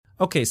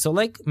Okay, so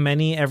like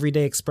many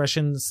everyday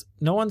expressions,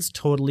 no one's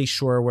totally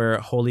sure where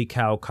holy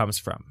cow comes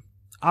from.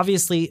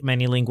 Obviously,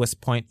 many linguists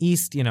point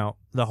east,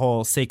 the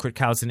whole sacred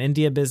cows in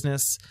India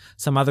business.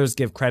 Some others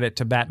give credit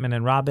to Batman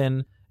and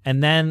Robin.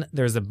 And then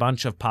there's a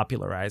bunch of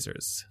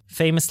popularizers.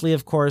 Famously,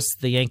 of course,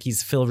 the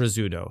Yankees' Phil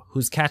Rizzuto,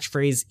 whose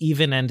catchphrase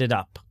even ended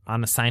up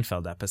on a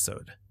Seinfeld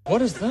episode.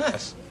 What is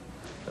that?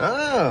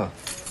 Oh,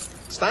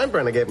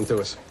 Steinbrenner gave them to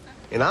us.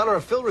 In honor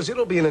of Phil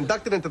Rizzuto being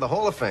inducted into the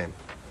Hall of Fame.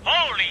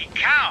 Holy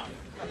cow!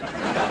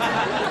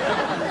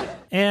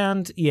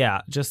 And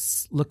yeah,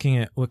 just looking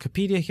at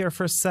Wikipedia here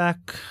for a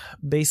sec,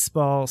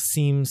 baseball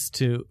seems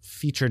to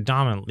feature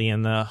dominantly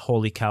in the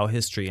holy cow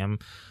history. I'm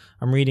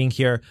reading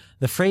here,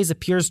 the phrase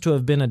appears to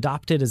have been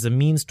adopted as a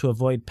means to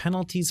avoid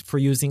penalties for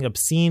using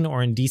obscene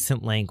or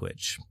indecent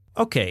language.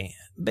 Okay,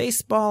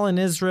 baseball in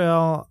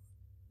Israel,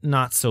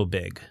 not so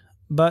big.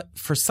 But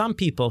for some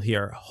people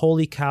here,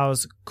 holy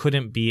cows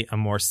couldn't be a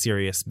more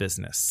serious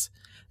business.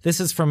 This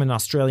is from an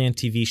Australian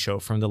TV show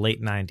from the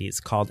late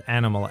 90s called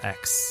Animal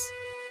X.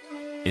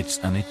 It's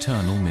an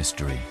eternal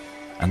mystery,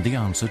 and the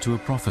answer to a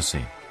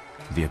prophecy,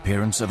 the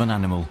appearance of an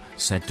animal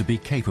said to be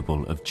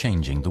capable of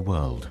changing the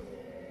world.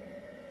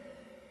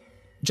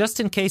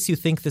 Just in case you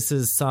think this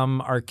is some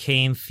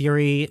arcane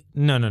theory,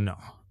 no.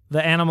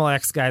 The Animal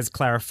X guys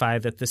clarify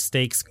that the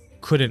stakes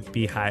couldn't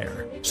be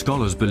higher.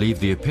 Scholars believe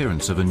the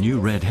appearance of a new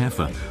red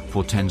heifer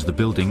portends the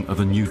building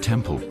of a new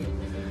temple.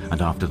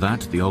 And after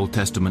that, the Old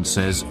Testament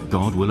says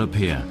God will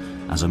appear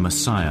as a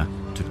Messiah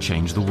to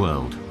change the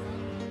world.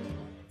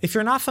 If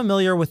you're not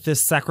familiar with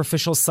this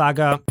sacrificial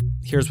saga,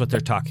 here's what they're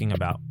talking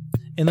about.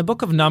 In the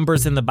book of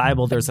Numbers in the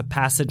Bible, there's a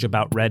passage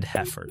about red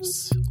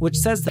heifers, which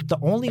says that the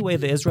only way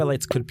the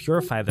Israelites could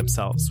purify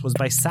themselves was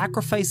by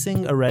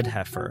sacrificing a red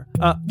heifer,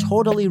 a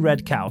totally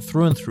red cow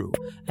through and through,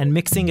 and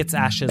mixing its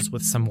ashes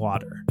with some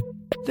water.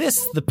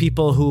 This, the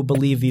people who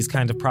believe these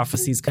kind of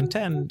prophecies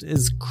contend,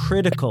 is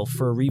critical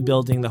for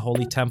rebuilding the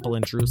Holy Temple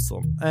in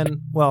Jerusalem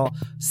and,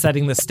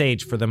 setting the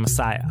stage for the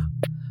Messiah.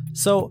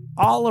 So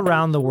all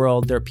around the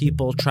world, there are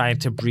people trying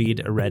to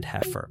breed a red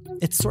heifer.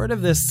 It's sort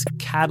of this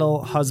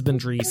cattle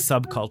husbandry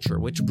subculture,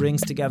 which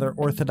brings together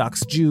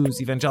Orthodox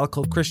Jews,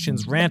 evangelical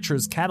Christians,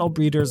 ranchers, cattle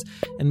breeders,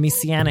 and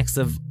Messianics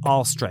of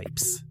all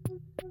stripes.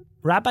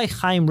 Rabbi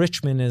Chaim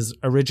Richman is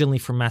originally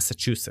from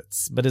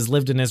Massachusetts, but has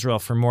lived in Israel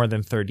for more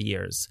than 30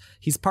 years.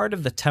 He's part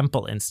of the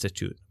Temple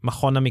Institute,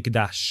 Machon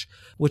HaMikdash,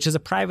 which is a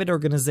private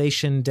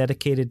organization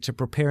dedicated to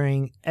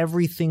preparing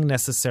everything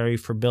necessary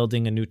for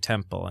building a new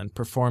temple and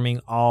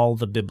performing all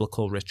the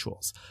biblical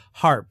rituals.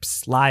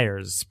 Harps,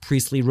 lyres,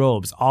 priestly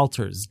robes,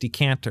 altars,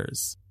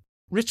 decanters.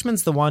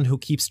 Richman's the one who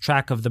keeps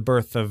track of the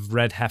birth of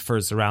red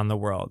heifers around the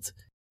world.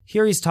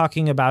 Here he's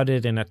talking about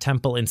it in a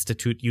Temple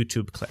Institute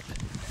YouTube clip.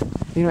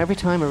 Every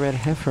time a red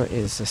heifer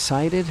is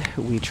sighted,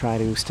 we try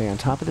to stay on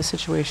top of the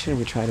situation.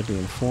 We try to be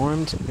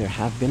informed. There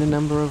have been a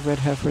number of red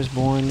heifers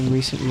born in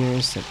recent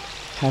years that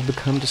have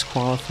become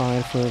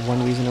disqualified for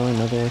one reason or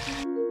another.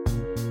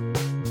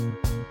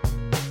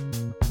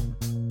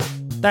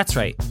 That's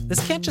right.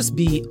 This can't just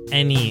be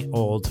any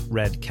old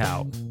red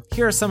cow.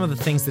 Here are some of the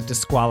things that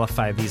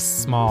disqualify these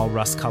small,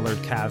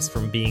 rust-colored calves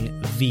from being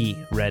the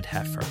red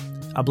heifer.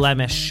 A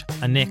blemish,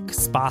 a nick,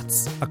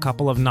 spots, a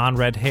couple of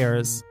non-red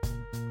hairs.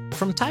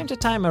 From time to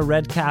time, a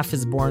red calf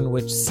is born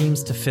which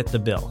seems to fit the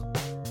bill.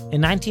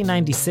 In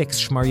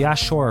 1996, Shmarya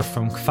Shor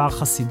from Kfar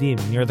Hasidim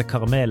near the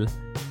Carmel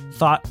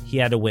thought he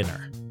had a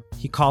winner.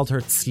 He called her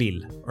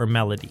Tzlil, or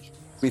Melody.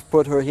 We've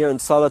put her here in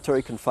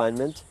solitary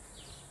confinement.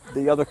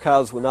 The other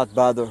cows will not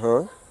bother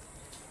her.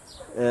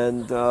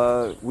 And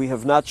we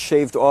have not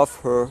shaved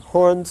off her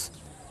horns.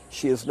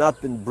 She has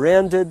not been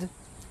branded.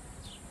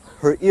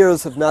 Her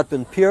ears have not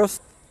been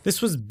pierced.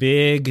 This was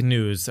big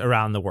news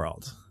around the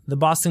world. The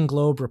Boston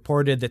Globe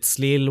reported that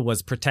Tzlil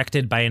was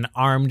protected by an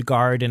armed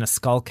guard in a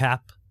skull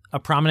cap. A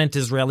prominent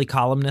Israeli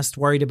columnist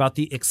worried about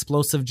the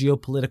explosive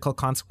geopolitical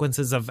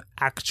consequences of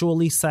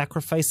actually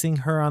sacrificing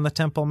her on the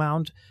Temple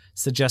Mount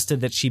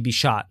suggested that she be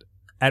shot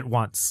at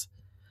once.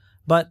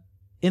 But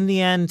in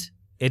the end,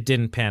 it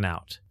didn't pan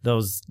out.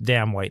 Those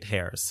damn white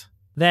hairs.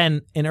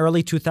 Then, in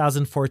early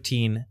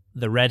 2014,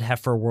 the red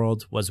heifer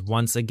world was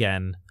once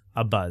again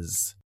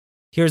abuzz.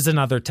 Here's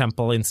another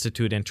Temple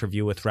Institute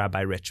interview with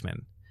Rabbi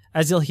Richman.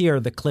 As you'll hear,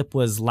 the clip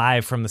was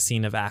live from the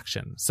scene of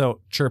action.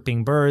 So,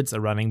 chirping birds, a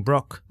running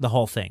brook, the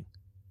whole thing.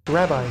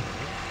 Rabbi,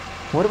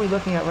 what are we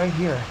looking at right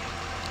here?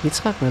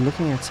 Yitzhak, we're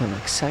looking at some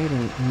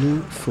exciting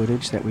new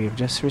footage that we have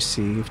just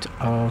received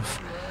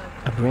of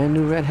a brand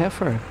new red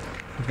heifer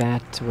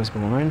that was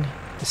born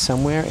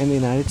somewhere in the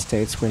United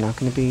States. We're not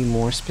going to be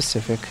more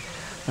specific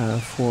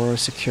for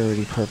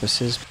security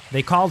purposes.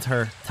 They called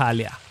her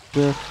Talia.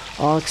 We're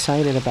all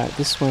excited about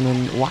this one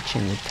and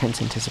watching with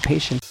tense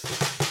anticipation.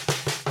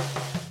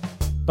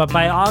 But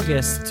by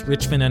August,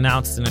 Richman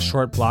announced in a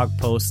short blog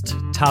post,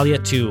 Talia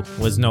too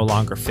was no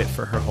longer fit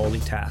for her holy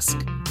task.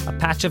 A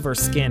patch of her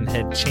skin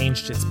had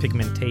changed its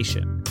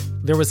pigmentation.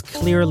 There was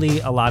clearly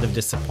a lot of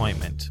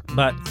disappointment,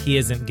 but he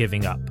isn't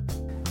giving up.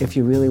 If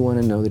you really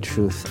want to know the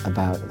truth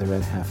about the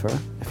red heifer,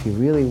 if you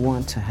really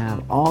want to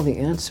have all the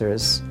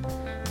answers,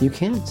 You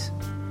can't.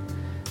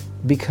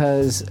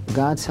 Because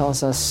God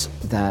tells us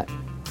that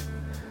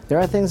there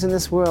are things in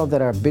this world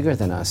that are bigger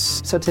than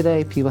us. So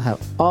today, people have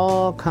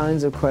all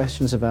kinds of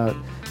questions about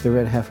the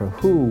red heifer.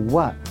 Who,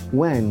 what,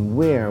 when,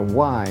 where,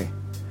 why.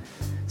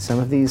 Some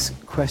of these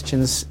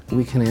questions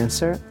we can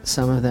answer.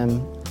 Some of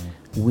them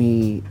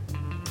we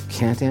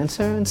can't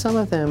answer. And some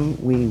of them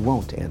we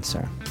won't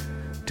answer.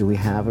 Do we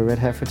have a red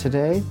heifer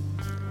today?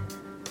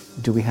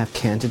 Do we have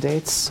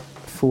candidates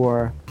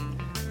for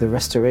the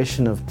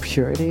restoration of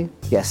purity?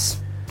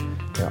 Yes,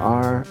 there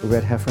are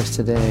red heifers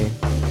today.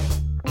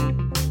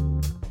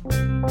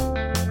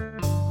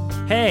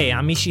 Hey,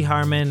 I'm Mishy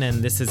Harman,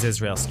 and this is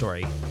Israel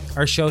Story.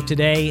 Our show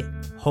today,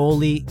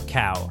 Holy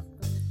Cow.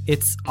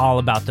 It's all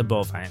about the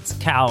bovines.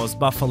 Cows,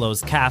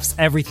 buffaloes, calves,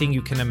 everything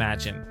you can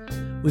imagine.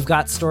 We've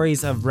got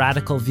stories of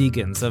radical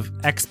vegans, of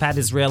expat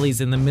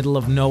Israelis in the middle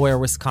of nowhere,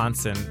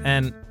 Wisconsin,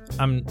 and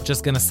I'm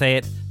just gonna say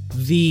it,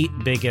 the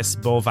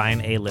biggest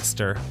bovine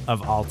A-lister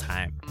of all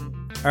time.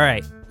 All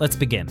right, let's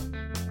begin.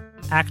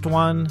 Act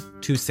 1,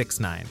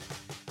 269.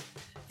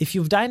 If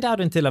you've dined out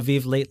in Tel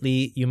Aviv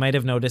lately, you might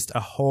have noticed a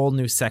whole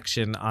new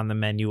section on the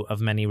menu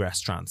of many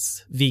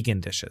restaurants, vegan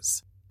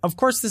dishes. Of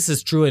course, this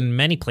is true in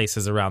many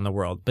places around the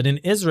world, but in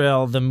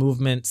Israel, the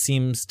movement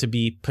seems to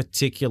be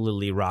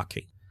particularly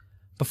rocking.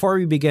 Before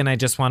we begin, I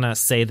just want to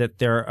say that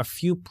there are a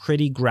few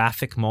pretty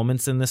graphic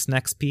moments in this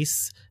next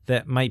piece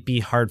that might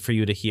be hard for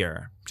you to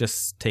hear.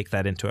 Just take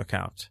that into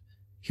account.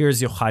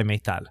 Here's Yochai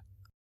Meital.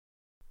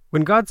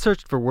 When God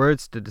searched for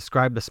words to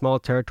describe the small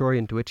territory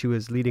into which he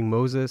was leading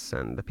Moses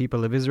and the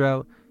people of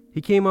Israel,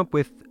 he came up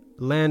with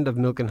land of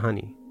milk and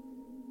honey.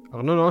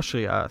 Arnon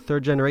Oshri, a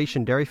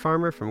third-generation dairy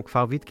farmer from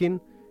Kfar Vitkin,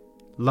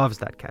 loves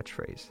that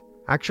catchphrase.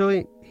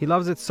 Actually, he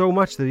loves it so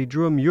much that he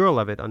drew a mural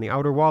of it on the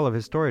outer wall of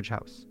his storage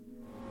house.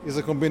 It's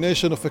a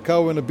combination of a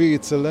cow and a bee.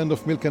 It's a land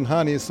of milk and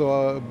honey,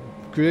 so I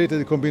created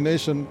a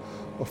combination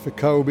of a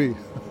cow-bee.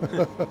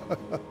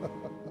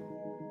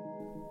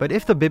 But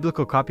if the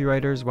biblical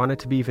copywriters wanted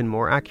to be even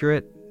more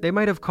accurate, they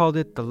might have called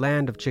it the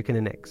land of chicken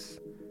and eggs.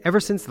 Ever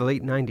since the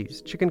late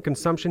 90s, chicken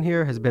consumption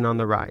here has been on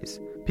the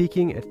rise,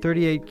 peaking at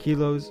 38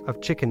 kilos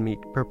of chicken meat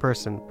per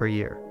person per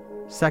year,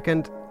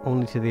 second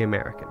only to the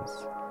Americans.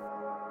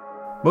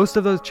 Most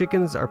of those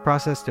chickens are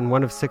processed in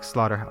one of 6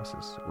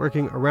 slaughterhouses,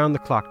 working around the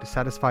clock to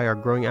satisfy our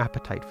growing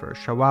appetite for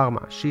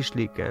shawarma,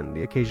 shishlik, and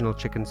the occasional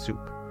chicken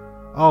soup.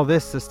 All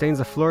this sustains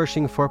a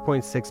flourishing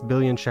 4.6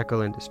 billion shekel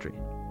industry.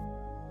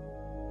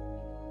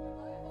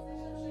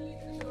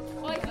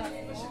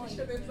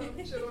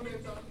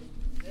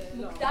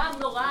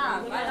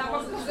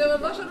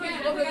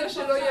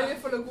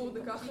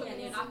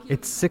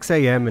 It's 6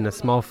 a.m. in a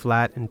small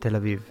flat in Tel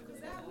Aviv.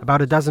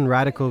 About a dozen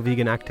radical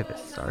vegan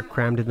activists are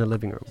crammed in the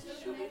living room.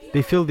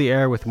 They fill the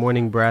air with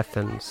morning breath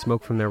and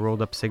smoke from their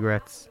rolled-up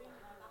cigarettes.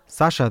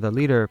 Sasha, the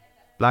leader,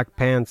 black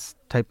pants,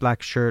 tight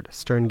black shirt,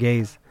 stern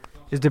gaze,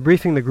 is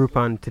debriefing the group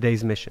on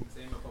today's mission,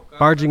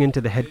 barging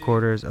into the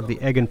headquarters of the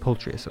Egg and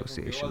Poultry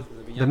Association,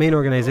 the main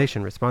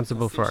organization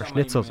responsible for our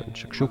schnitzels and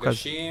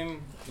shakshukas.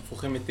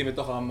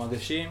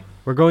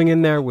 We're going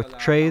in there with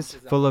trays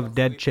full of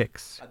dead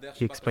chicks,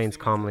 he explains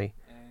calmly.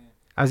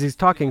 As he's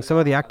talking, some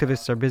of the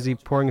activists are busy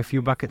pouring a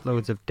few bucket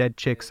loads of dead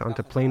chicks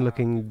onto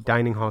plain-looking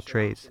dining hall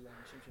trays.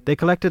 They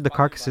collected the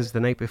carcasses the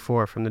night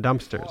before from the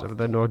dumpsters of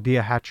the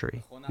Nordia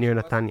hatchery near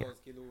Netanya.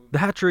 The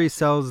hatchery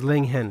sells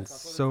laying hens,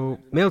 so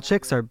male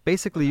chicks are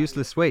basically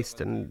useless waste,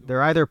 and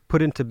they're either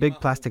put into big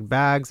plastic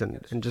bags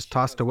and just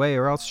tossed away,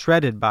 or else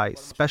shredded by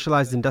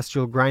specialized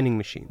industrial grinding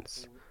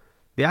machines.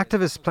 The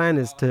activists' plan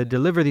is to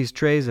deliver these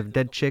trays of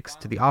dead chicks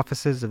to the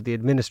offices of the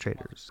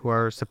administrators, who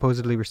are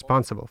supposedly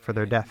responsible for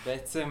their death.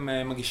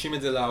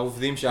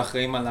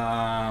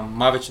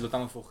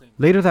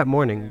 Later that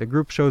morning, the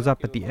group shows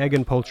up at the Egg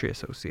and Poultry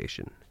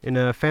Association, in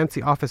a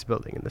fancy office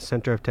building in the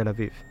center of Tel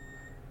Aviv.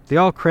 They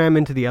all cram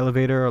into the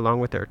elevator along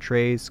with their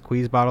trays,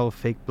 squeeze bottle of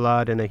fake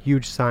blood, and a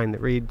huge sign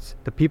that reads,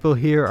 "The people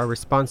here are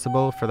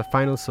responsible for the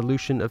final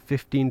solution of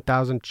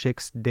 15,000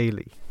 chicks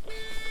daily."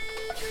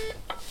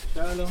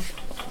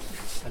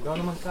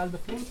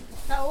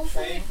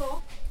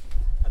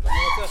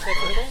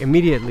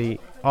 Immediately,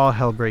 all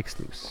hell breaks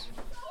loose.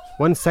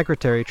 One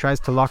secretary tries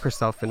to lock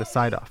herself in a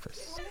side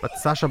office, but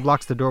Sasha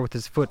blocks the door with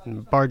his foot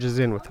and barges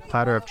in with a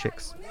platter of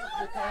chicks.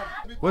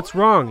 "What's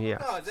wrong?" he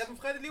asks.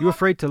 "You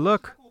afraid to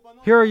look?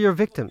 Here are your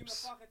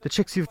victims, the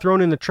chicks you've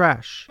thrown in the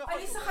trash."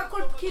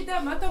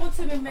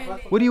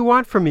 "What do you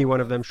want from me?"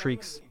 one of them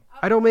shrieks.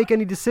 "I don't make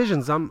any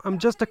decisions. I'm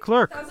just a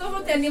clerk."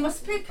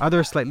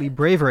 Other slightly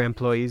braver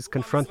employees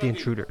confront the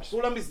intruders.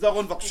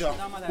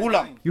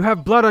 "You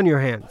have blood on your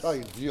hands.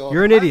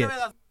 You're an idiot."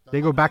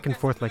 They go back and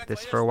forth like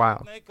this for a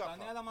while.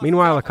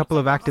 Meanwhile, a couple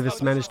of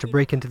activists manage to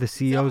break into the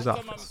CEO's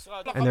office,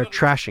 and they're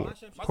trashing it,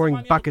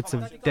 pouring buckets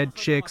of dead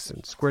chicks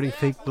and squirting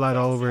fake blood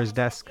all over his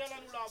desk.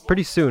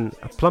 Pretty soon,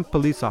 a plump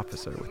police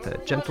officer with a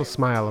gentle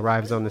smile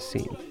arrives on the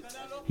scene.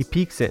 He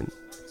peeks in,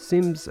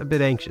 seems a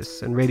bit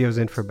anxious, and radios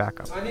in for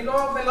backup.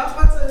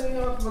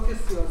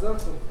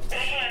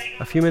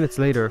 A few minutes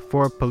later,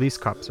 4 police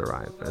cops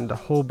arrive, and a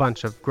whole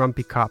bunch of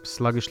grumpy cops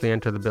sluggishly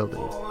enter the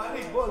building.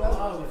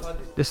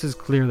 This is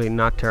clearly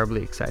not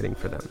terribly exciting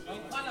for them.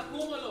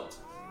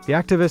 The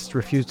activists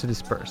refuse to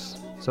disperse,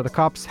 so the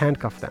cops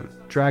handcuff them,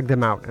 drag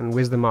them out, and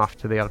whiz them off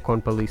to the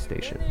Yarkon police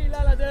station.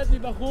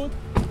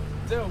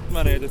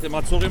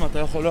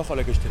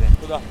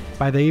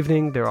 By the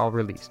evening, they're all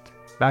released,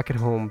 back at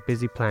home,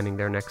 busy planning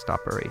their next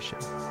operation.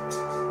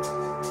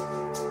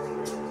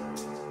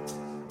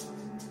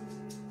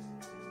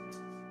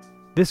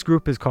 This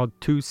group is called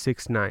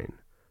 269.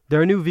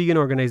 They're a new vegan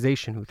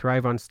organization who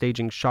thrive on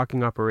staging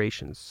shocking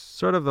operations,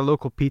 sort of the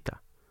local PETA.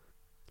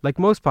 Like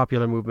most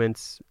popular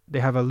movements, they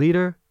have a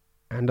leader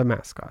and a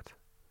mascot.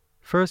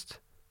 First,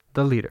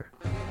 the leader.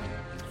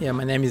 Yeah,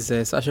 my name is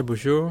Sasha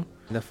Boujou,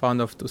 the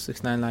founder of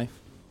 269 Life.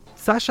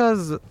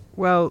 Sasha's,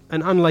 well,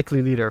 an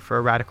unlikely leader for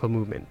a radical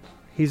movement.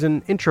 He's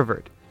an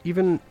introvert,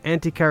 even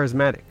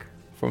anti-charismatic.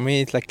 For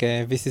me, it's like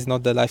this is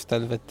not the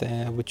lifestyle that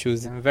I would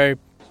choose. I'm a very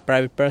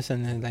private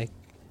person and like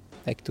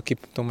to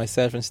keep to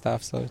myself and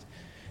stuff, so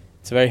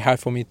it's very hard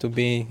for me to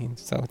be in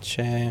such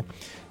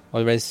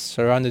always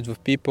surrounded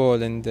with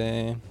people and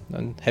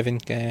having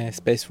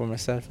space for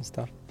myself and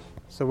stuff.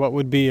 So what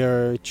would be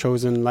your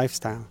chosen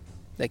lifestyle?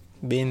 Like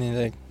being in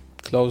a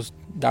closed,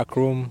 dark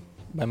room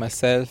by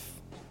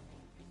myself,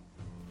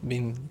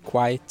 being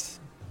quiet.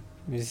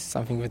 This is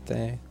something that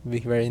would be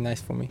very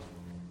nice for me.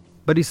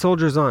 But he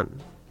soldiers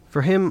on.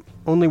 For him,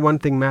 only one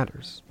thing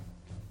matters: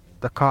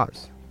 the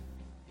cause.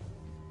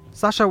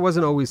 Sasha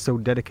wasn't always so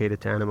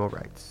dedicated to animal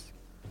rights.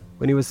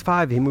 When he was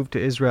 5, he moved to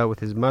Israel with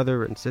his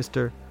mother and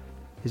sister.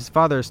 His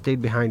father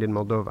stayed behind in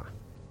Moldova.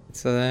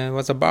 It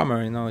was a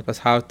bummer, It was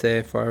hard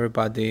for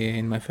everybody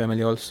in my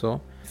family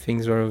also.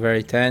 Things were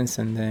very tense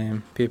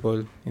and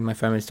people in my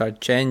family started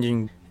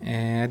changing.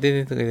 I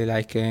didn't really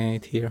like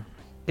it here.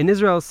 In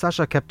Israel,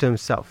 Sasha kept to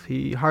himself.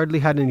 He hardly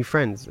had any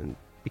friends and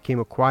became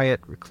a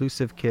quiet,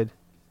 reclusive kid.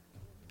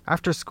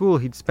 After school,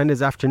 he'd spend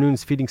his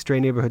afternoons feeding stray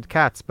neighborhood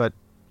cats, but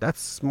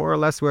that's more or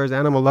less where his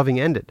animal loving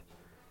ended.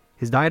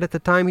 His diet at the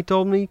time, he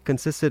told me,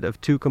 consisted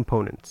of 2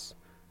 components: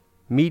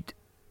 meat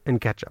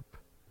and ketchup.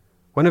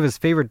 One of his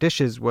favorite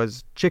dishes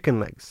was chicken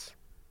legs.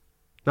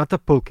 Not the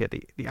pulke,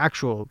 the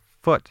actual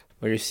foot.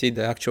 Where you see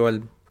the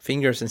actual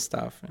fingers and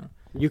stuff.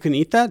 You can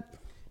eat that?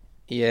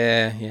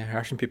 Yeah,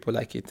 Russian people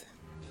like it.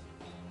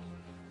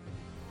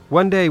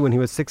 One day when he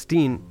was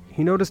 16,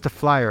 he noticed a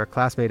flyer a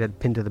classmate had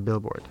pinned to the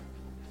billboard.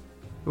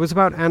 It was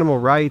about animal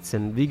rights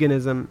and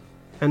veganism,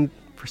 and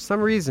for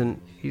some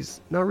reason,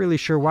 he's not really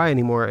sure why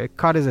anymore, it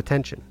caught his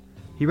attention.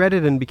 He read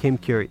it and became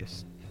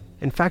curious.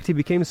 In fact, he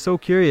became so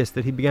curious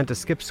that he began to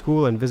skip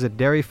school and visit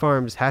dairy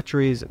farms,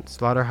 hatcheries, and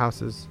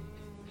slaughterhouses.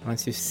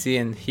 Once you see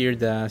and hear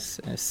the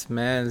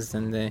smells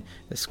and the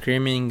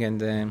screaming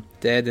and the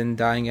dead and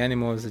dying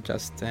animals, it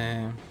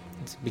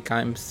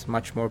becomes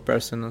much more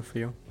personal for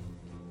you.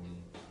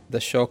 The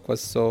shock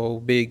was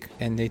so big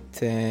and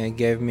it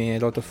gave me a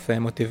lot of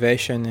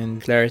motivation and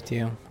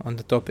clarity on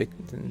the topic.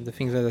 The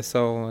things that I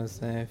saw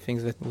was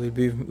things that will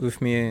be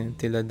with me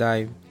until I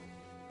die.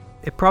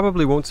 It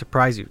probably won't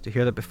surprise you to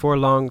hear that before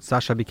long,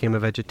 Sasha became a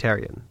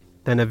vegetarian,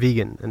 then a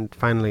vegan, and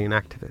finally an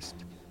activist.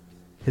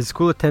 His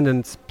school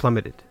attendance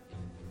plummeted.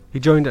 He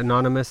joined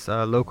Anonymous,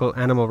 a local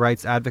animal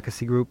rights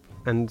advocacy group,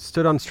 and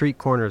stood on street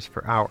corners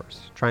for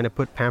hours, trying to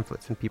put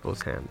pamphlets in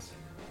people's hands.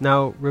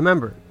 Now,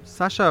 remember,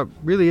 Sasha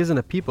really isn't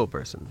a people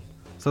person,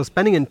 so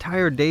spending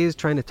entire days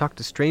trying to talk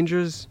to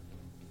strangers,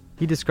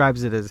 he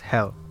describes it as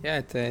hell.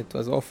 Yeah, it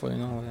was awful,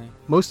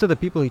 Most of the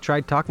people he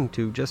tried talking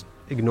to just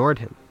ignored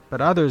him,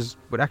 but others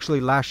would actually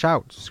lash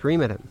out,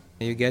 scream at him.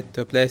 You get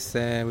to a place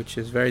which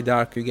is very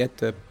dark, you get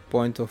to a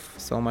point of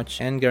so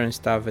much anger and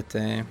stuff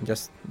that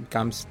just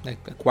becomes like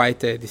a quiet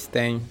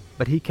disdain.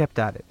 But he kept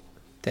at it.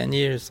 10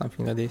 years,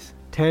 something like this.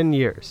 10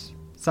 years.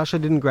 Sasha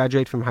didn't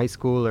graduate from high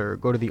school or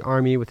go to the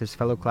army with his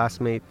fellow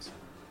classmates.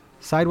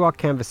 Sidewalk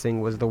canvassing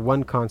was the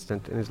one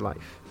constant in his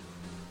life.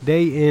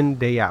 Day in,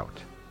 day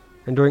out.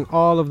 And during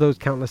all of those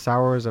countless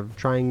hours of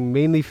trying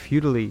mainly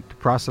futilely to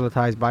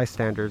proselytize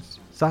bystanders,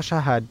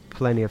 Sasha had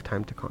plenty of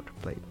time to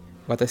contemplate.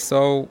 What I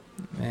saw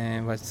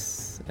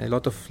was a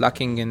lot of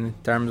lacking in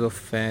terms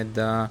of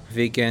the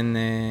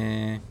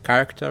vegan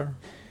character.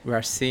 We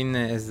are seen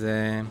as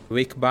a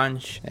weak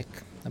bunch,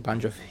 like a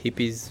bunch of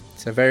hippies.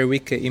 It's a very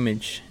weak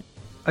image.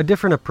 A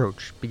different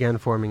approach began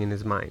forming in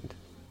his mind.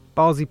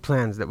 Ballsy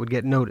plans that would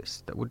get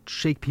noticed, that would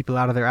shake people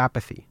out of their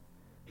apathy.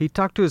 He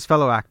talked to his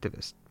fellow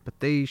activists, but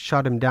they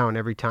shot him down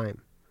every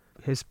time.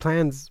 His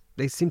plans,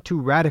 they seemed too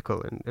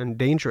radical and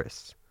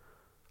dangerous.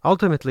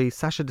 Ultimately,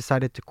 Sasha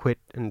decided to quit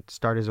and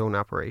start his own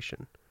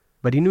operation.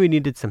 But he knew he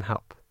needed some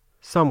help.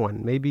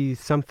 Someone, maybe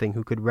something,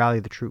 who could rally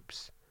the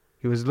troops.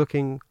 He was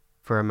looking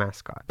for a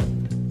mascot.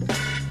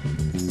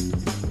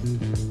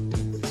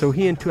 So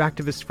he and 2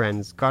 activist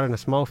friends got in a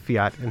small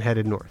Fiat and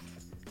headed north.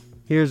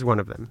 Here's one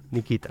of them,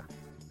 Nikita.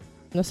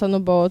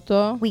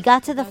 We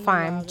got to the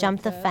farm,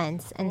 jumped the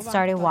fence, and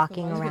started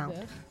walking around.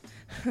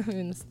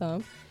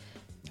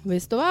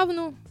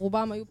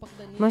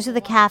 Most of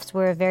the calves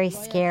were very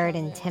scared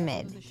and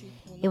timid.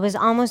 It was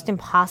almost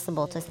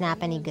impossible to snap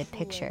any good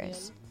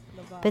pictures.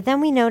 But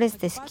then we noticed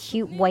this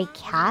cute white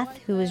calf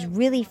who was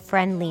really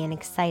friendly and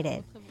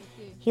excited.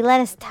 He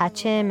let us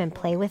touch him and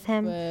play with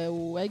him.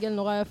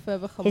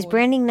 His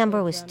branding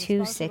number was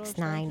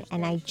 269,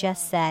 and I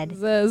just said,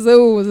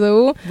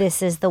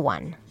 this is the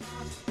one.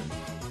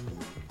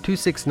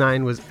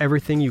 269 was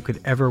everything you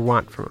could ever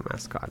want from a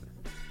mascot.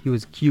 He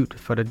was cute,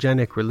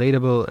 photogenic,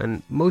 relatable,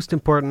 and most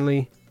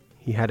importantly,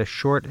 he had a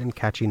short and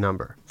catchy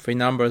number. 3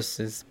 numbers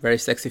is a very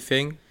sexy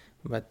thing,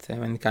 but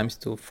when it comes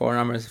to 4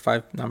 numbers,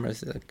 5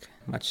 numbers, like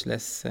much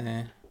less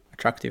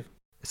attractive.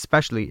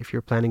 Especially if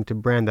you're planning to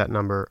brand that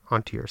number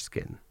onto your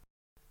skin.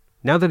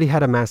 Now that he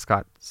had a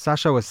mascot,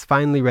 Sasha was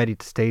finally ready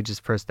to stage his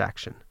first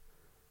action.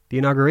 The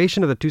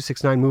inauguration of the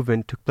 269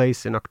 movement took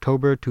place in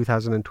October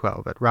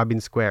 2012 at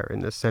Rabin Square in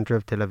the center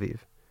of Tel Aviv.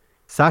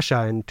 Sasha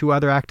and 2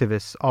 other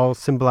activists, all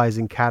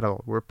symbolizing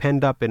cattle, were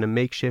penned up in a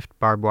makeshift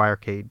barbed wire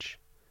cage.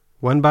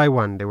 One by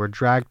one, they were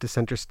dragged to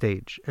center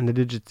stage, and the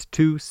digits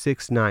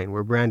 269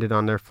 were branded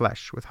on their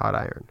flesh with hot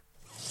iron.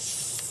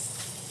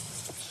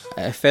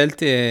 I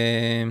felt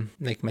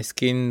like my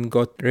skin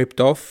got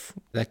ripped off,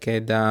 like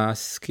the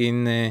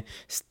skin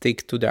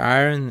stick to the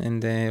iron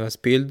and it was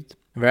peeled.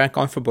 Very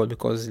uncomfortable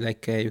because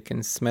you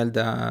can smell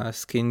the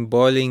skin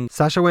boiling.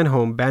 Sasha went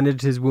home,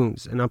 bandaged his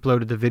wounds, and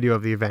uploaded the video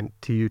of the event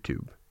to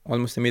YouTube.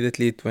 Almost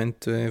immediately it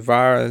went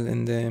viral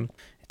and it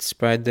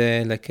spread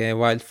like a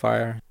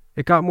wildfire.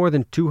 It got more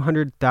than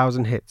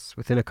 200,000 hits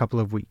within a couple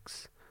of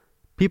weeks.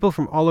 People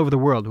from all over the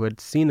world who had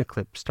seen the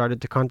clip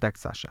started to contact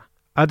Sasha.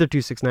 Other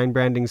 269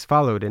 brandings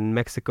followed in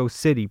Mexico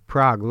City,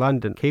 Prague,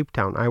 London, Cape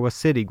Town, Iowa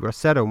City,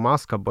 Grosseto,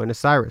 Moscow,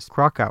 Buenos Aires,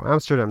 Krakow,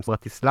 Amsterdam,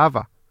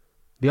 Bratislava.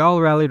 They all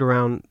rallied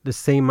around the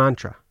same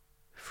mantra,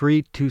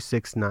 Free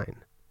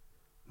 269.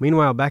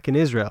 Meanwhile, back in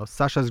Israel,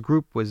 Sasha's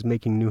group was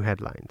making new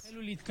headlines.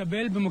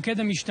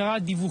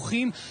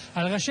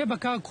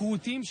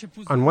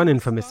 On one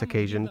infamous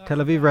occasion, Tel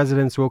Aviv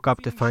residents woke up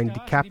to find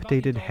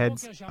decapitated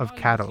heads of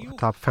cattle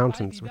atop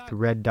fountains with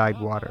red-dyed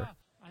water.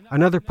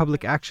 Another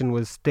public action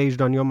was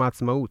staged on Yom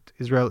Ha'atzmaut,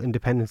 Israel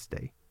Independence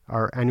Day,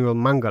 our annual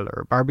mangal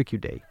or barbecue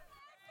day.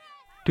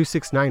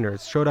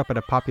 269ers showed up at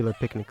a popular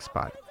picnic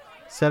spot,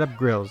 set up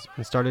grills,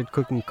 and started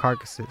cooking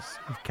carcasses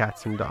of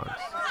cats and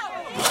dogs.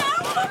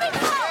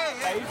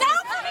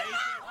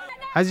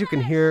 As you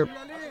can hear,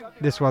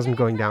 this wasn't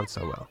going down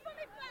so well.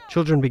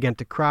 Children began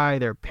to cry,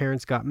 their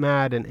parents got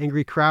mad, and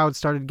angry crowds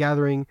started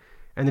gathering,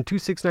 and the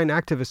 269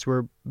 activists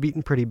were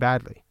beaten pretty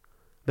badly.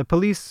 The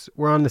police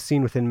were on the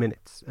scene within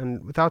minutes,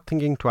 and without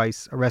thinking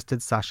twice,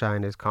 arrested Sasha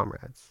and his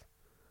comrades.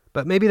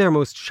 But maybe their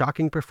most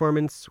shocking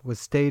performance was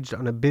staged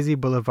on a busy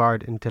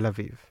boulevard in Tel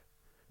Aviv.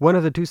 One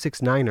of the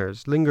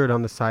 269ers lingered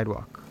on the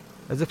sidewalk,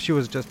 as if she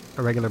was just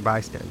a regular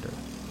bystander.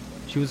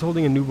 She was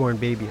holding a newborn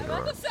baby in her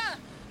arms.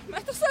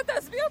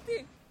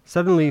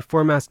 Suddenly,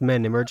 4 masked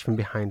men emerged from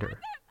behind her.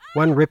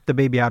 One ripped the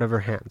baby out of her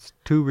hands,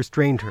 2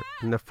 restrained her,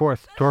 and the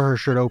 4th tore her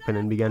shirt open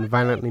and began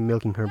violently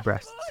milking her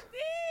breasts.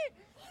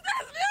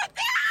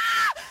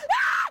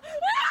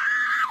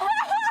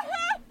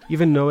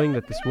 Even knowing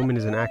that this woman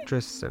is an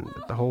actress and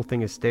that the whole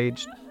thing is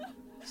staged,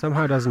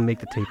 somehow doesn't make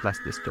the tape less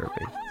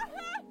disturbing.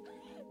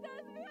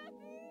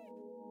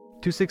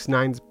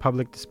 269's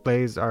public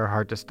displays are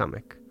hard to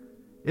stomach.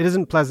 It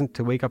isn't pleasant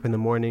to wake up in the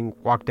morning,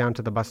 walk down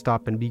to the bus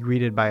stop, and be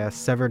greeted by a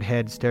severed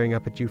head staring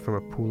up at you from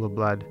a pool of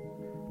blood.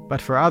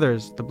 But for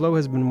others, the blow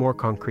has been more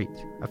concrete,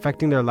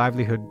 affecting their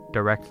livelihood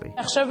directly.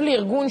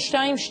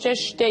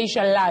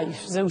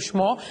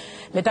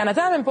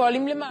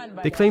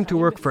 They claim to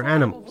work for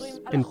animals.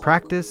 In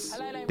practice,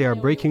 they are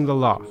breaking the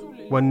law,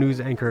 one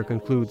news anchor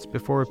concludes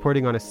before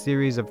reporting on a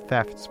series of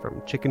thefts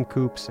from chicken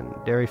coops and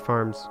dairy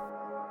farms.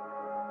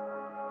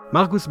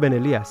 Marcus Ben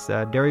Elias,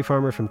 a dairy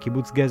farmer from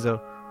Kibbutz Gezer,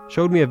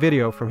 showed me a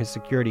video from his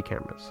security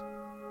cameras.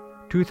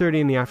 2:30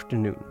 in the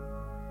afternoon.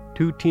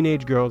 2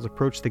 teenage girls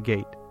approach the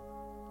gate,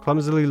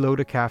 clumsily load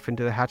a calf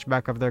into the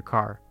hatchback of their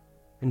car,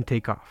 and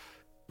take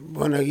off.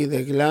 One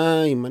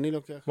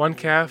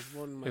calf,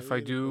 if I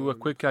do a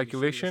quick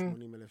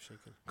calculation,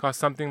 costs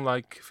something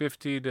like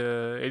 50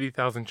 to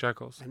 80,000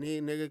 shekels.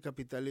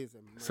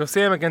 So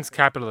say I'm against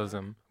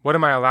capitalism. What,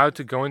 am I allowed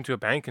to go into a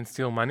bank and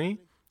steal money?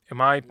 Am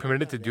I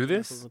permitted to do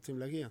this?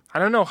 I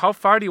don't know. How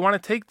far do you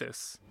want to take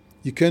this?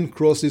 You can't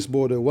cross this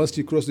border. Once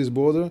you cross this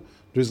border,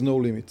 there's no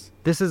limit.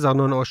 This is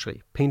Arnon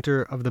Oshri,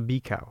 painter of the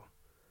Bee Cow.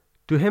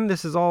 To him,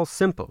 this is all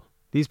simple.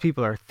 These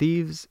people are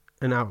thieves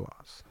and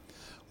outlaws.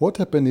 What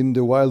happened in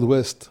the Wild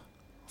West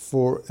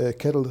for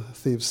cattle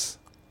thieves?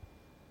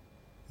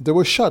 They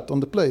were shot on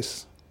the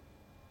place.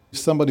 If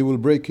somebody will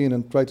break in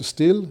and try to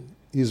steal,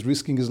 he's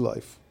risking his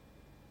life.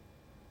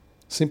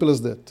 Simple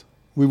as that.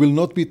 We will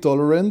not be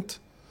tolerant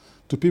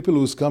to people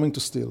who is coming to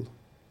steal.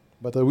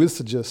 But I will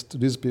suggest to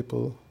these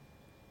people,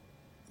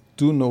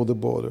 do know the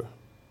border.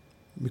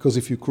 Because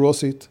if you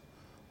cross it,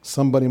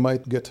 somebody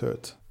might get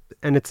hurt.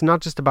 And it's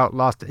not just about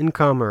lost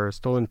income or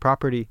stolen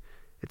property.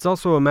 It's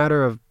also a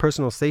matter of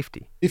personal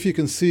safety. If you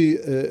can see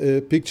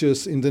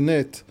pictures in the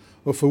net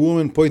of a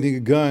woman pointing a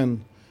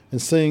gun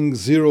and saying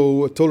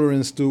zero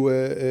tolerance to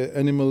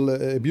animal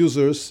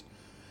abusers,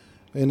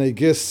 And I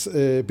guess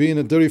being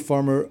a dairy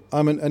farmer,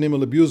 I'm an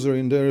animal abuser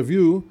in their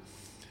view.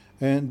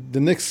 And the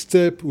next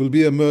step will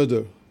be a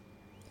murder.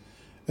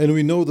 And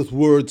we know that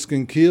words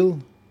can kill,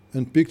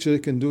 and picture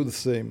can do the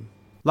same.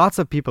 Lots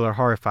of people are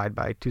horrified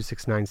by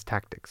 269's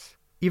tactics.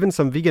 Even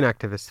some vegan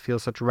activists feel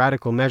such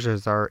radical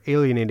measures are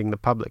alienating the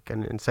public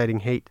and inciting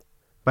hate.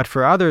 But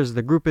for others,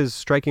 the group is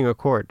striking a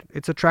chord.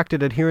 It's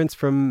attracted adherents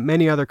from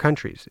many other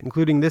countries,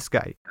 including this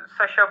guy,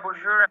 Sacha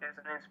Boujur is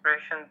an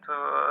inspiration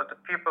to the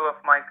people of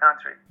my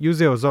country.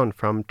 Yüze Ozon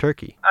from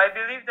Turkey. I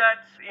believe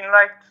that in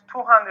like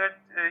 200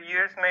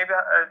 years, maybe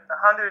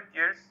 100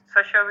 years,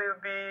 Sacha will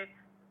be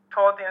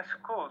taught in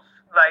schools,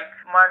 like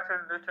Martin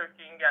Luther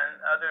King and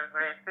other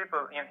great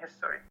people in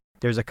history.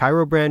 There's a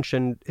Cairo branch,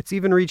 and it's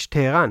even reached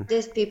Tehran.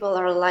 These people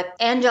are like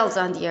angels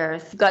on the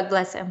earth. God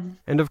bless them.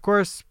 And of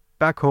course,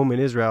 back home in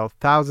Israel,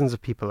 thousands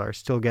of people are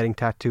still getting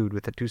tattooed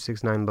with the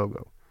 269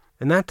 logo.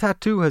 And that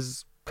tattoo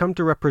has come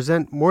to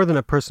represent more than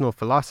a personal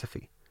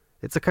philosophy.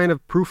 It's a kind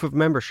of proof of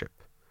membership.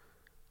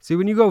 See,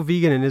 when you go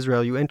vegan in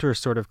Israel, you enter a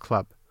sort of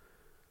club.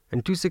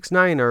 And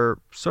 269 are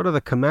sort of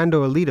the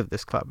commando elite of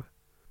this club.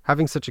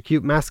 Having such a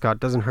cute mascot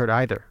doesn't hurt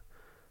either.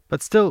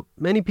 But still,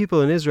 many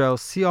people in Israel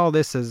see all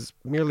this as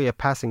merely a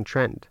passing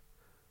trend.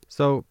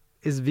 So,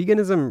 is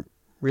veganism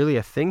really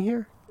a thing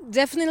here?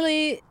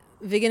 Definitely,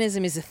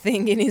 veganism is a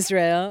thing in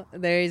Israel.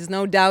 There is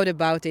no doubt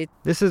about it.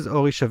 This is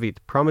Ori Shavit,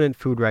 prominent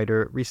food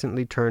writer,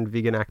 recently turned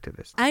vegan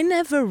activist. I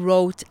never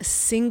wrote a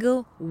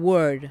single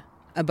word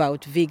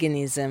about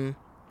veganism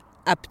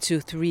up to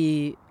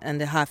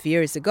 3.5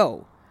 years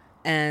ago.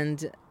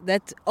 And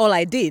that's all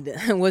I did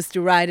was to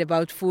write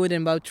about food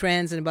and about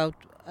trends and about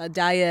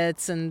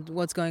diets and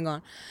what's going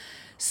on.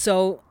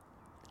 So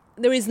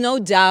there is no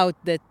doubt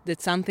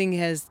that something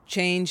has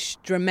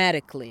changed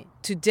dramatically.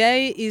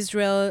 Today,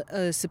 Israel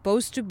is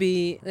supposed to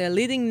be a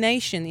leading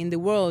nation in the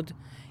world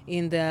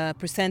in the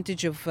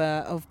percentage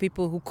of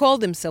people who call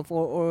themselves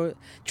or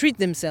treat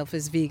themselves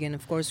as vegan.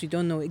 Of course, we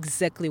don't know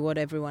exactly what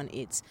everyone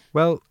eats.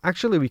 Well,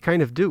 actually, we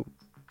kind of do.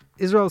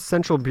 Israel's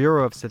Central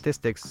Bureau of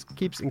Statistics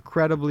keeps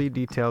incredibly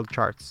detailed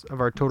charts of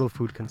our total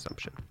food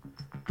consumption.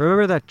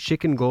 Remember that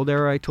chicken gold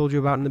era I told you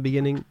about in the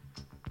beginning?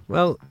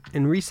 Well,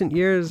 in recent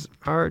years,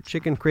 our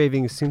chicken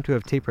cravings seem to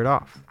have tapered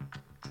off.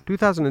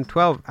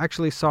 2012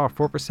 actually saw a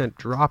 4%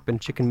 drop in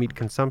chicken meat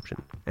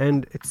consumption,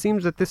 and it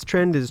seems that this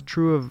trend is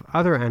true of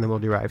other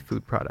animal-derived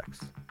food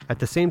products. At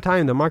the same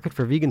time, the market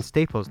for vegan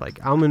staples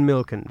like almond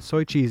milk and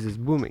soy cheese is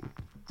booming.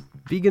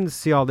 Vegans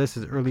see all this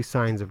as early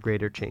signs of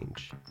greater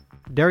change.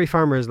 Dairy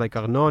farmers like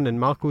Arnon and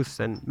Marcus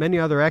and many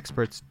other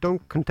experts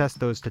don't contest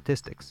those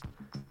statistics,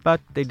 but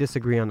they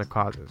disagree on the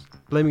causes,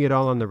 blaming it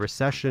all on the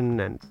recession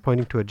and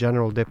pointing to a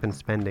general dip in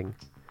spending.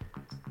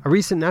 A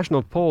recent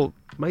national poll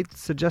might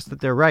suggest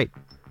that they're right.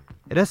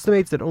 It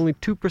estimates that only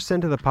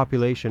 2% of the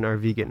population are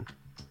vegan.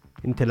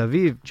 In Tel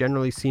Aviv,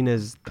 generally seen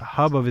as the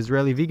hub of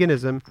Israeli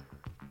veganism,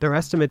 their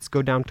estimates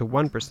go down to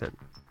 1%.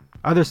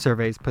 Other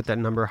surveys put that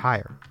number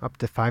higher, up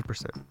to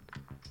 5%.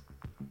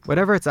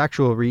 Whatever its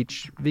actual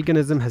reach,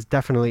 veganism has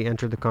definitely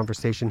entered the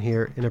conversation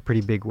here in a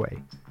pretty big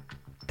way,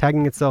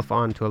 tagging itself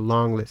on to a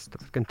long list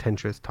of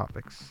contentious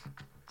topics.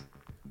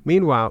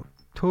 Meanwhile,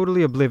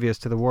 totally oblivious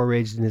to the war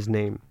raged in his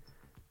name,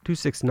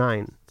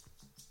 269,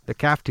 the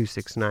calf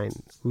 269,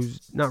 who's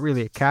not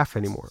really a calf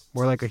anymore,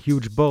 more like a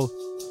huge bull,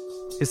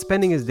 is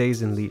spending his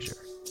days in leisure.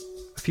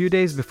 A few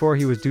days before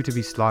he was due to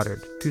be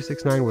slaughtered,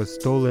 269 was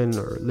stolen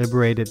or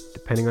liberated,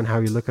 depending on how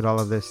you look at all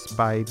of this,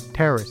 by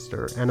terrorists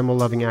or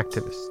animal-loving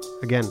activists.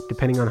 Again,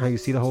 depending on how you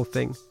see the whole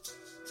thing.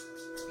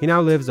 He now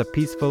lives a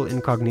peaceful,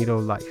 incognito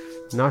life,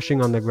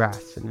 noshing on the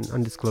grass in an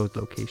undisclosed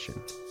location.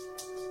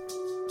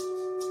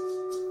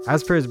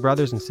 As for his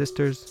brothers and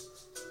sisters,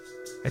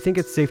 I think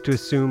it's safe to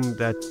assume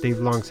that they've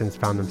long since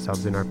found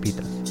themselves in our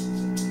pitas.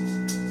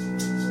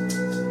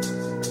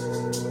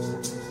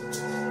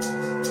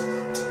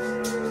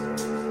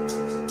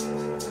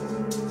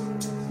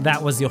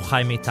 That was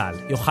Yochai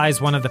Maital. Yochai is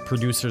one of the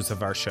producers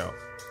of our show.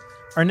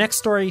 Our next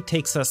story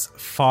takes us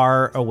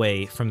far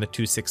away from the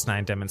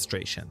 269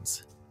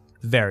 demonstrations.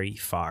 Very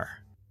far.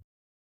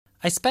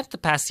 I spent the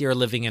past year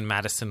living in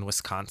Madison,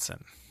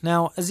 Wisconsin.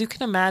 Now, as you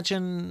can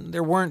imagine,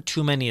 there weren't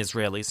too many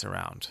Israelis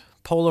around.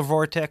 Polar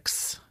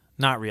vortex,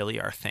 not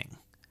really our thing.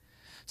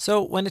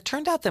 So when it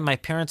turned out that my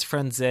parents'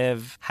 friend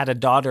Zev had a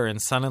daughter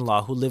and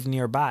son-in-law who lived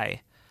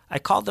nearby, I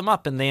called them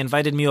up and they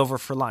invited me over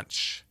for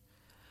lunch.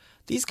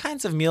 These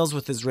kinds of meals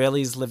with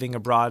Israelis living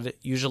abroad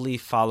usually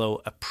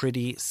follow a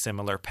pretty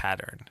similar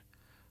pattern.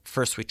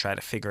 First, we try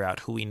to figure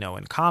out who we know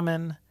in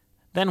common.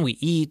 Then we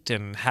eat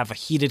and have a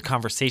heated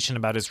conversation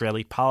about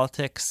Israeli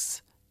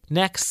politics.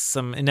 Next,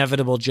 some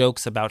inevitable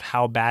jokes about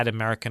how bad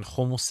American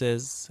hummus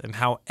is and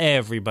how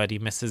everybody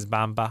misses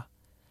bamba.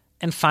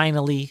 And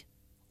finally,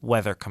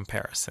 weather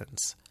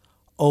comparisons.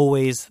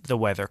 Always the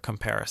weather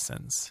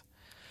comparisons.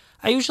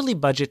 I usually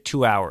budget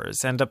 2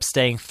 hours, end up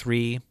staying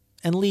 3,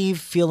 and leave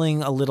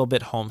feeling a little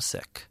bit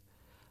homesick.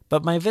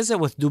 But my visit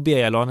with Dubi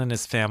Ayalon and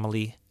his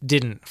family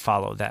didn't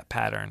follow that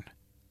pattern.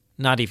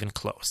 Not even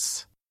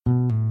close.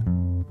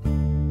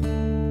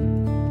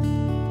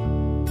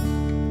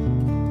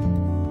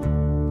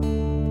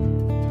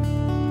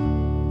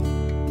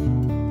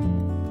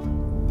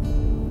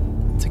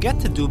 get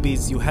to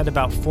Doobie's, you head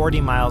about 40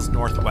 miles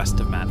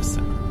northwest of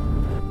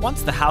Madison.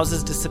 Once the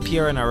houses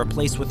disappear and are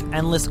replaced with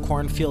endless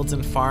cornfields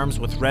and farms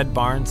with red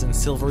barns and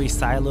silvery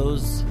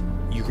silos,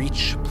 you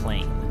reach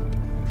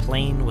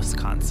Plain,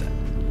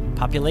 Wisconsin.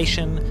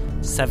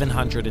 Population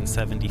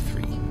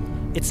 773.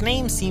 Its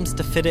name seems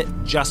to fit it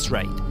just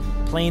right.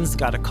 Plain's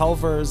got a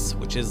Culver's,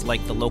 which is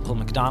like the local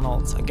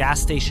McDonald's, a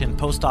gas station,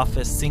 post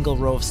office, single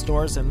row of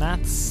stores, and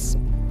that's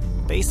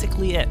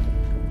basically it.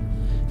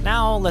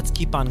 Now let's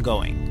keep on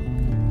going.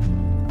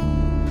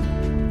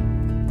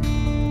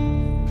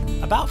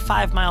 About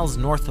 5 miles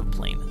north of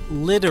Plain,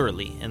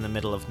 literally in the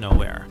middle of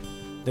nowhere,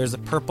 there's a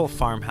purple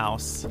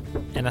farmhouse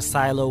and a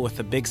silo with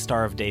a big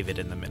Star of David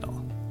in the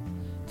middle.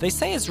 They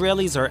say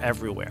Israelis are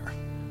everywhere,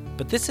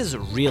 but this is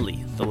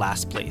really the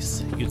last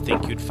place you'd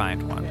think you'd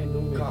find one.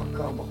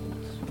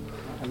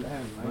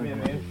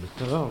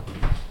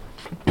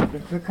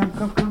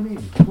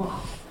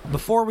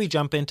 Before we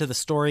jump into the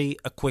story,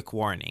 a quick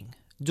warning.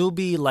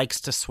 Doobie likes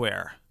to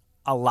swear.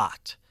 A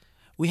lot.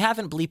 We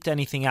haven't bleeped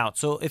anything out,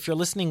 so if you're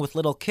listening with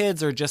little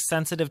kids or just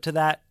sensitive to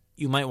that,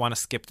 you might want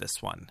to skip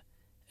this one.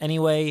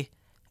 Anyway,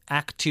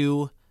 Act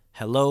 2,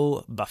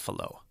 Hello,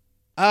 Buffalo.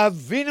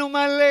 Avinu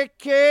Malekenu.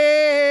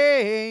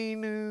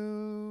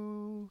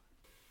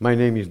 My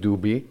name is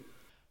Doobie.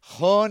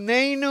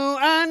 Choneinu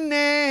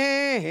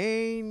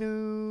Aneinu.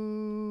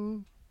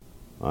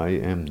 I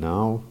am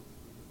now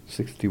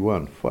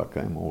 61. Fuck,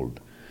 I'm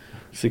old.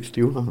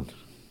 61.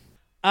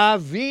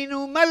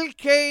 Avinu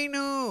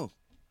Malkeinu.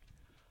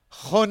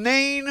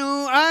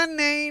 Choneinu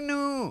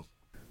Aneinu.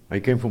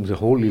 I came from the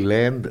Holy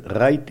Land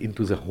right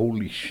into the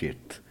holy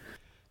shit.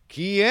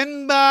 Ki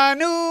en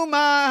banu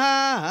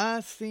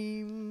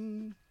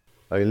maasim.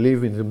 I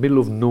live in the middle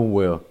of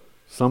nowhere,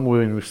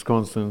 somewhere in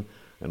Wisconsin,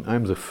 and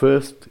I'm the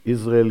first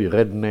Israeli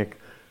redneck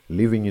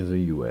living in the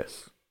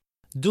U.S.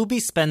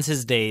 Doobie spends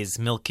his days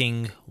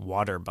milking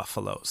water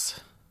buffaloes.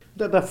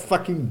 That a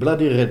fucking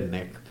bloody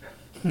redneck,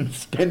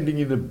 standing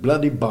in a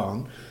bloody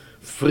barn,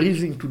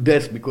 freezing to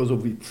death because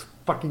of it's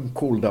fucking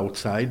cold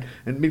outside,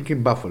 and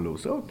milking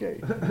buffaloes. Okay,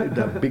 it's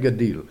a bigger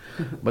deal.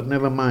 But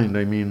never mind,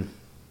 I mean,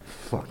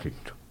 fuck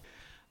it.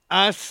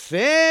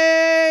 Aseima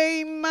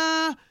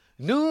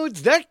nu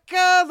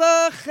tzedaka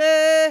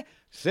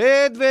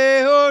v'chesed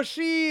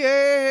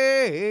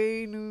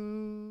ve'hoshienu.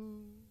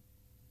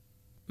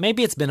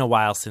 Maybe it's been a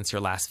while since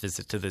your last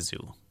visit to the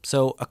zoo,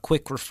 so a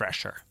quick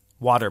refresher.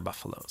 Water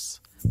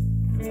buffaloes.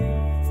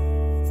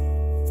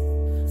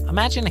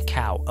 Imagine a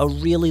cow, a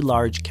really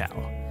large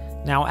cow.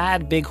 Now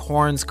add big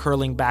horns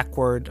curling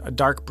backward, a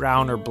dark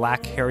brown or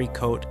black hairy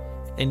coat,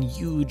 and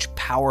huge,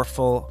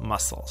 powerful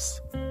muscles.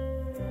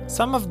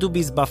 Some of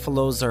Doobie's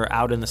buffaloes are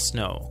out in the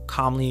snow,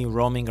 calmly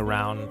roaming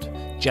around,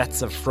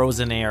 jets of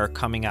frozen air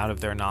coming out of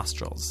their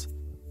nostrils.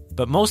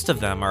 But most of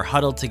them are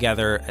huddled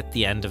together at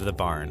the end of the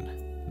barn,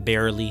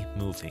 barely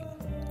moving,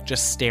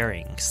 just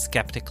staring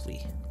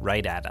skeptically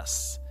right at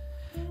us.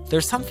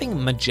 There's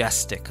something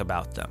majestic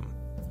about them.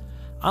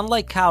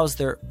 Unlike cows,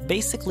 they're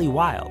basically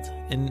wild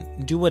and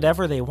do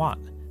whatever they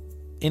want.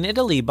 In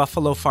Italy,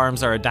 buffalo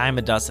farms are a dime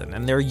a dozen,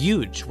 and they're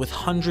huge, with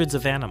hundreds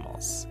of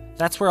animals.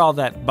 That's where all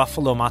that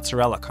buffalo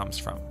mozzarella comes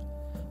from.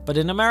 But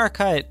in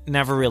America, it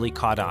never really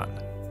caught on.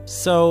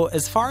 So,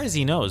 as far as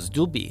he knows,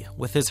 Doobie,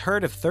 with his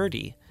herd of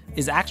 30,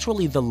 is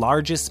actually the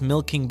largest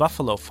milking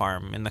buffalo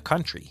farm in the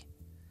country.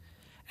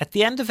 At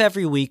the end of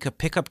every week, a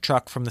pickup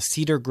truck from the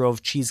Cedar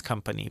Grove Cheese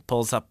Company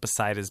pulls up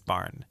beside his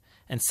barn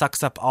and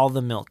sucks up all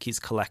the milk he's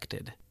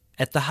collected.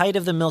 At the height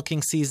of the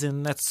milking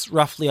season, that's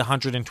roughly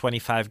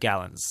 125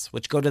 gallons,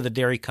 which go to the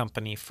dairy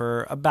company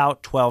for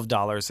about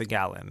 $12 a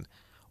gallon,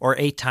 or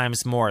 8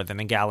 times more than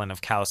a gallon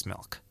of cow's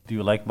milk. Do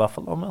you like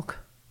buffalo milk?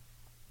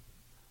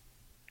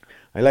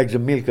 I like the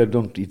milk, I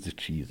don't eat the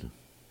cheese.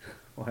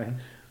 Why?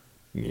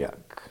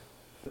 Yuck.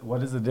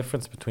 What is the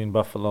difference between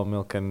buffalo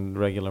milk and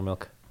regular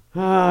milk?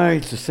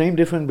 It's the same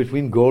difference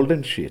between gold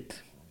and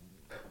shit.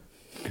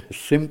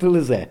 Simple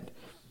as that.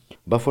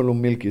 Buffalo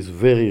milk is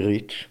very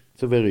rich.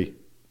 It's a very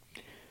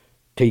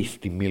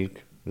tasty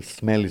milk. The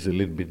smell is a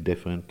little bit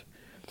different.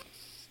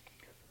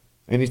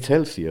 And it's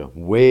healthier,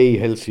 way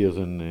healthier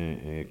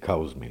than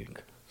cow's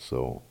milk.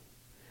 So,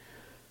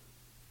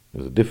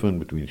 there's a difference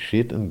between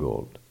shit and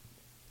gold.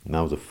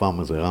 Now the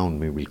farmers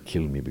around me will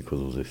kill me because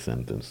of this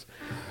sentence.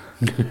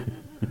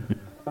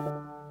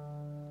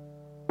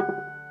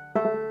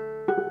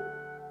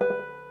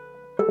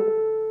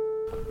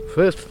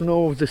 First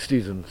snow of the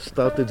season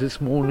started this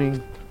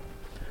morning,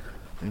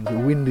 and the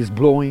wind is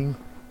blowing.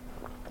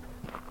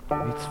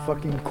 It's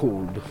fucking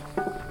cold.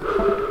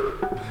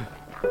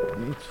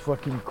 It's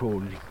fucking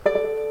cold.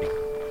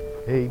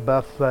 Hey,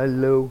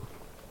 buffalo.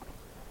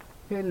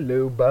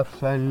 Hello,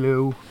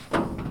 buffalo.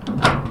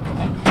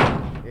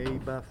 Hey,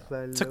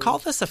 buffalo. To call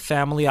this a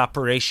family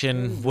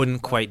operation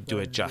wouldn't quite do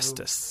it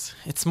justice.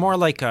 It's more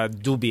like a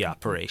Doobie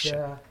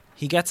operation.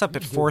 He gets up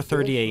at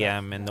 4:30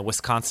 a.m. in the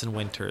Wisconsin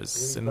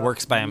winters and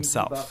works by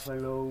himself.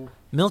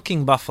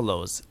 Milking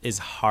buffaloes is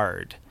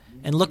hard.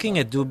 And looking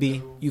at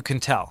Doobie, you can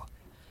tell.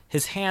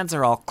 His hands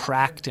are all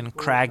cracked and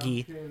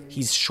craggy.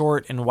 He's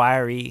short and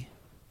wiry.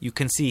 You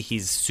can see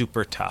he's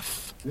super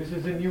tough. This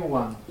is a new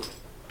one.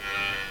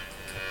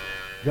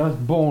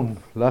 Just born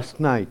last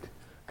night.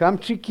 Come,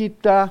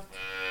 Chiquita.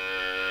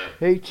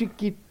 Hey,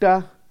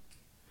 Chiquita.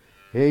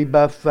 Hey,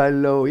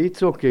 Buffalo.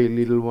 It's okay,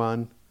 little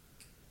one.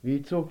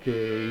 It's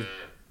okay.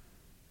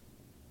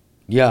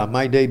 Yeah,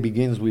 my day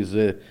begins with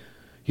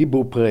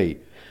Hebrew prayer.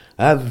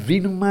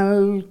 Avinu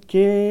Malkeinu.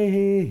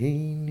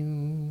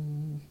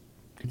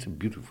 It's a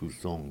beautiful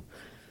song.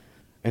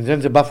 And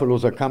then the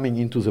buffaloes are coming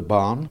into the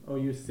barn. Oh,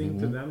 you sing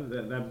to them?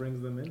 That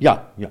brings them in?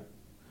 Yeah.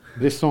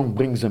 This song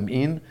brings them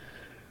in,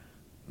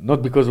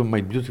 not because of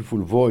my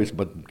beautiful voice,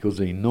 but because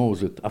they know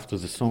that after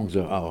the song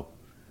there are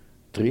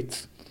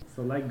treats.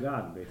 So like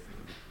God,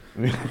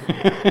 basically.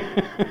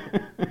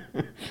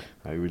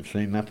 I will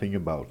say nothing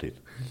about it.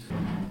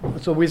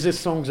 So with this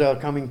song they are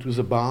coming to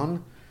the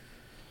barn,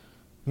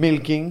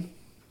 milking,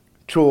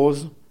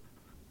 chores.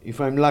 If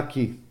I'm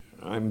lucky,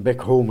 I'm back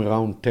home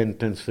around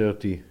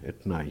 10:30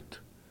 at night.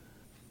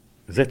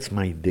 That's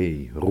my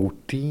day.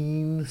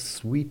 Routine,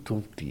 sweet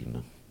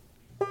routine.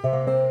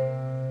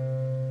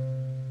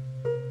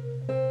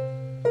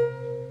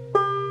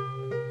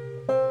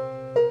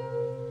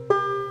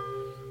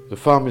 The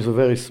farm is a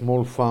very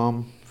small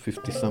farm,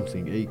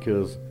 50-something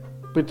acres,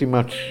 pretty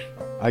much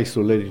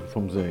isolated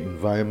from the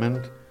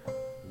environment.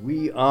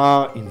 We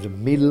are in the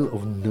middle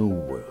of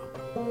nowhere.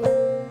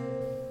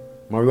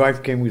 My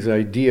wife came with the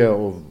idea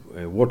of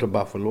a water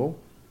buffalo.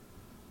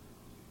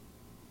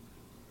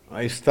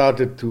 I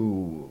started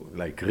to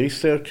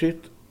research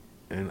it,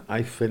 and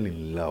I fell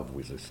in love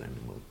with this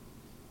animal.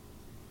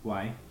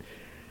 Why?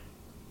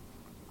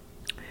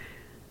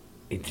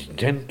 It's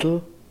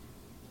gentle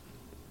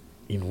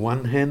in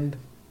one hand,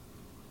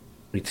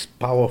 it's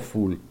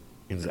powerful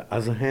in the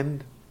other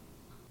hand.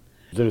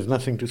 There is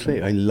nothing to say.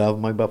 I love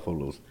my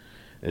buffaloes.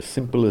 As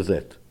simple as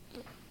that.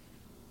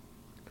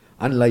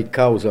 Unlike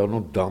cows, they are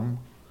not dumb.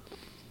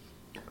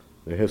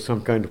 They have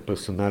some kind of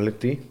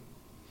personality.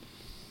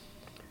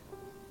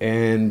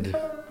 And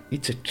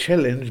it's a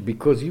challenge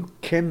because you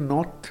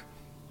cannot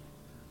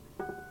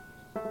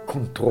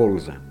control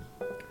them.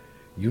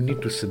 You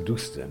need to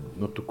seduce them,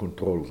 not to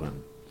control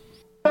them.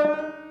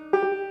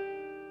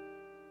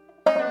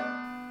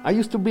 I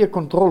used to be a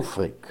control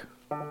freak.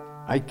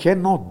 I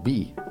cannot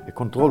be a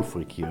control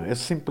freak here, as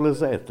simple as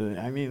that.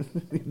 I mean,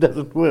 it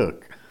doesn't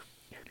work.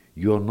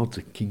 You are not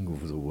the king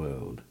of the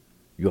world.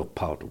 You are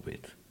part of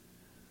it.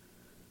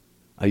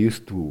 I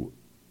used to,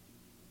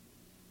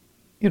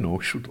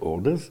 shoot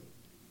orders.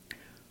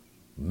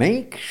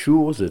 Make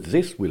sure that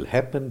this will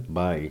happen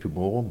by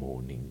tomorrow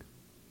morning.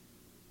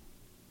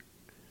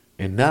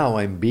 And now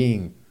I'm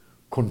being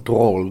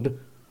controlled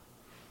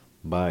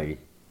by,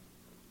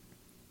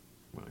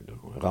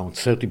 around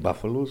 30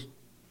 buffaloes,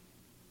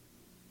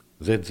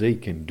 that they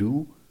can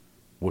do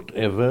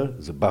whatever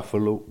the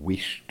buffalo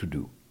wish to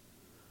do.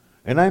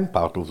 And I'm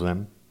part of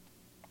them.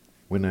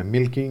 When I'm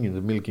milking, in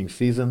the milking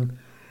season,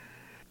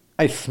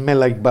 I smell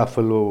like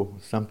buffalo,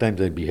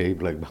 sometimes I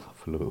behave like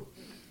buffalo.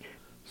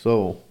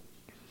 So,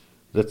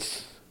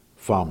 that's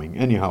farming.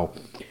 Anyhow.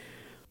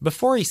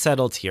 Before he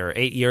settled here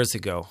 8 years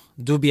ago,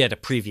 Dubi had a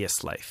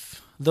previous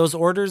life. Those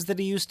orders that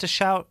he used to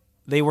shout,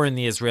 they were in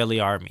the Israeli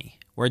army,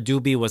 where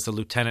Dubi was a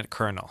lieutenant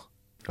colonel.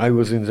 I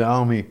was in the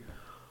army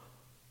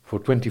for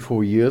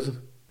 24 years.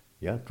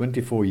 Yeah,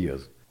 24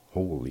 years.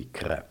 Holy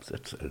crap,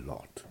 that's a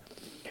lot.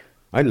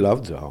 I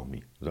loved the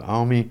army. The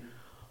army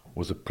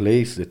was a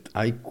place that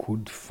I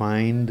could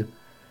find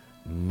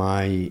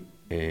my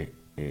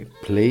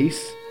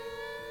place,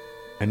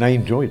 and I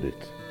enjoyed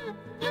it.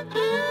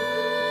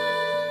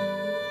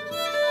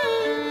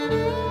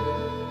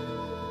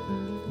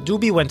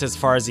 Dubi went as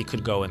far as he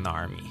could go in the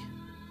army.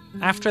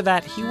 After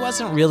that, he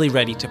wasn't really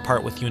ready to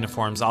part with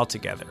uniforms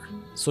altogether,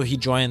 so he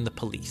joined the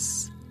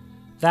police.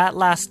 That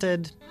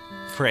lasted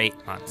for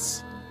 8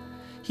 months.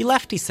 He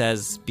left, he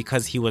says,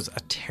 because he was a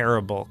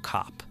terrible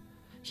cop.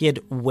 He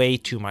had way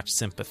too much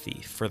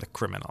sympathy for the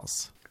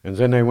criminals. And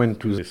then I went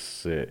to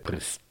this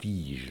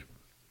prestige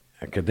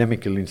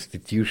academical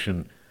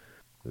institution,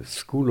 the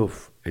School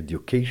of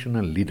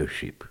Educational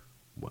Leadership.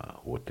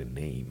 Wow, what a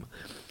name.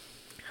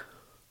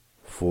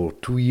 For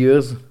 2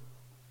 years,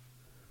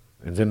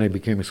 and then I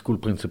became a school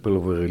principal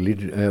of a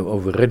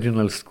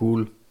regional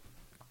school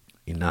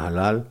in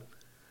Nahalal.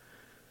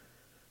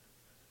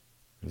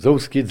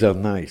 Those kids are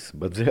nice,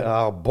 but they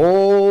are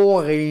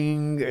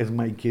boring, as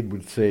my kid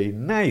would say.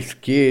 Nice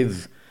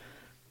kids,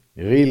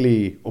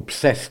 really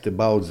obsessed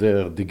about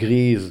their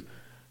degrees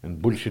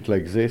and bullshit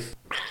like this.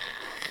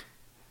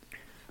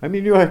 I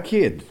mean, you're a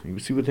kid, you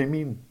see what I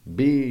mean?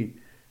 Be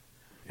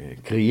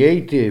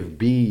creative,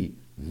 be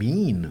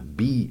mean,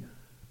 be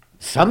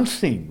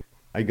something.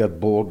 I got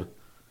bored,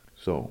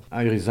 so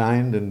I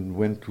resigned and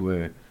went to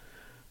a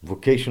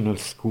vocational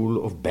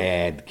school of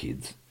bad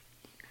kids.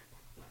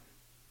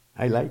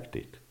 I liked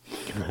it.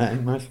 I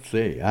must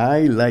say,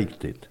 I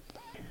liked it.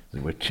 They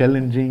were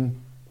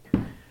challenging.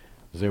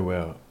 They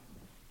were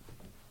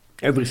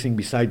everything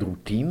beside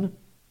routine.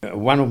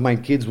 One of my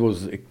kids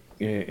was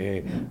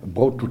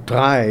brought to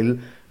trial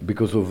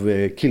because of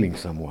killing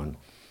someone.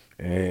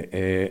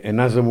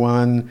 Another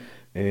one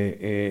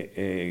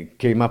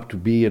came up to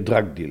be a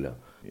drug dealer.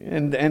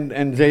 And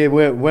they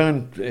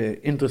weren't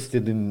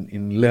interested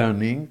in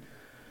learning,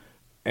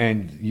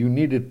 and you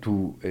needed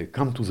to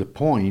come to the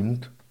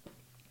point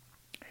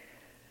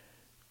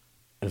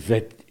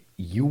that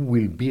you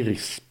will be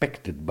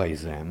respected by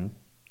them,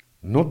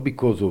 not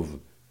because of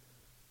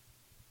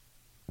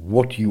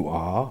what you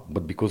are,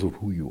 but because of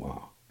who you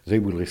are. They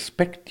will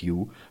respect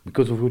you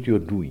because of what you're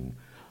doing,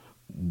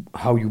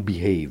 how you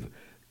behave.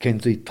 Can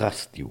they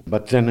trust you?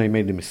 But then I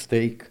made a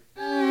mistake.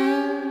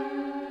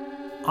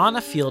 On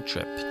a field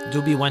trip,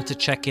 Dubi went to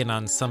check in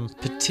on some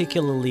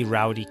particularly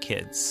rowdy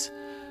kids.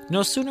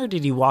 No sooner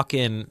did he walk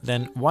in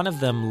than one of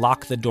them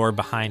locked the door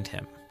behind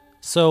him.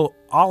 So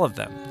all of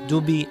them,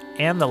 Dubi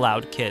and the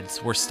loud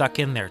kids, were stuck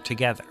in there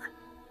together.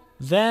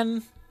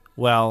 Then,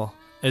 well,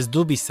 as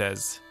Dubi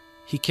says,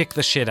 he kicked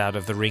the shit out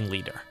of the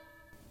ringleader.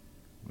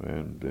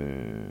 And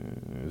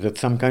that's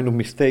some kind of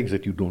mistake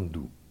that you don't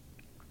do.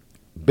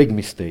 Big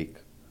mistake.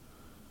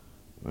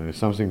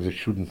 Something that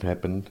shouldn't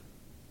happen,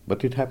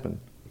 but it happened.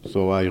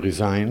 So I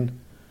resigned.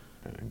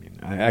 I mean,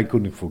 I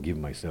couldn't forgive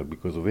myself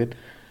because of it.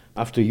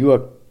 After you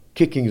are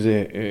kicking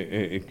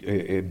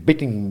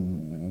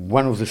beating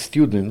one of the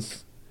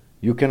students,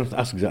 you cannot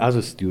ask the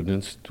other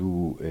students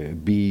to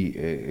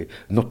be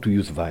not to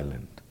use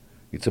violence.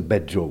 It's a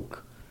bad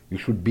joke. You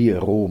should be a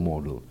role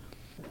model.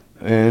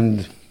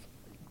 And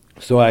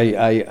so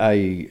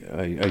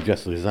I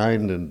just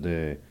resigned,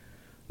 and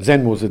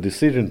then was a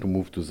decision to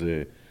move to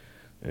the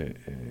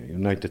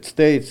United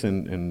States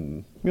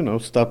and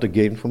start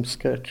again from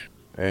scratch.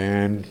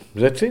 And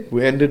that's it.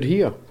 We ended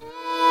here.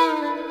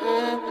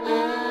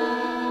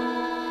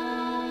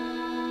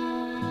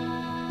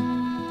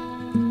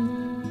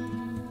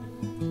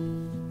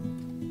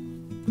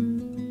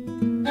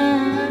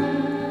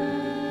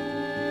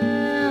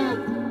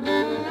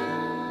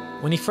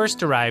 When he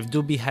first arrived,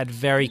 Dubi had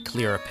very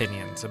clear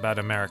opinions about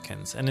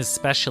Americans, and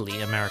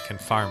especially American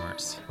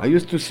farmers. I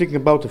used to think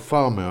about a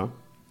farmer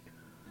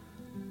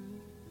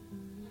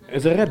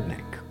as a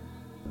redneck.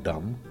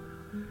 Dumb,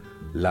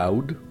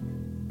 loud,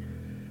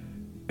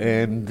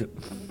 and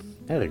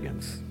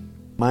arrogance.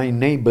 My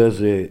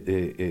neighbors,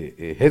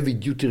 a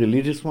heavy-duty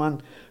religious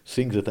one,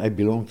 think that I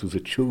belong to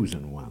the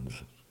chosen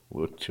ones.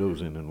 What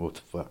chosen and what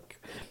fuck.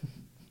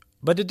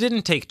 But it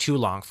didn't take too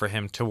long for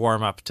him to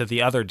warm up to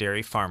the other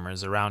dairy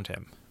farmers around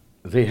him.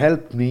 They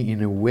helped me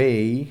in a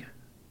way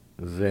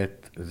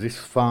that this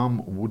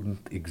farm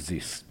wouldn't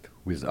exist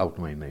without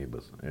my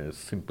neighbors. As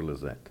simple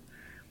as that.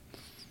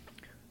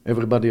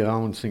 Everybody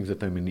around thinks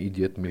that I'm an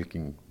idiot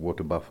milking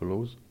water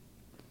buffaloes.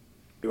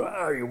 You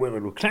were a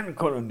lieutenant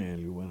colonel,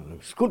 you were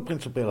a school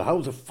principal,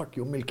 how the fuck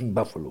you milking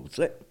buffaloes?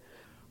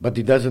 But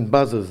it doesn't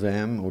bother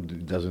them, or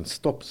it doesn't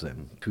stop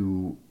them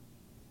to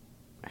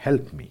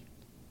help me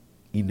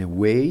in a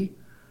way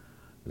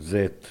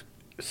that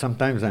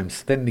sometimes I'm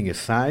standing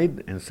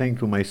aside and saying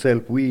to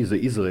myself, we the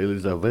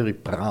Israelis are very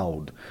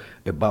proud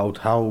about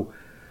how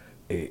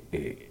a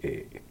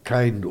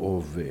kind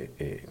of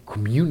a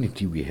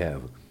community we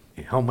have,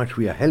 how much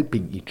we are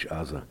helping each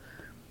other.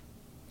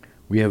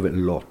 We have a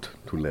lot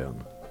to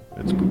learn.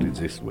 Let's put it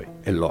this way,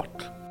 a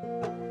lot.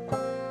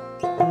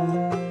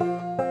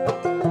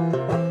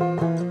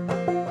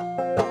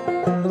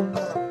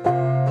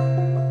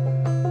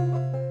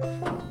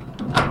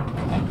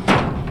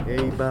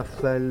 Hey,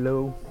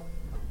 buffalo.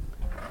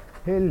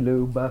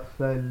 Hello,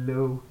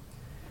 buffalo.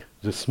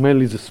 The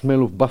smell is the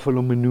smell of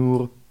buffalo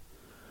manure.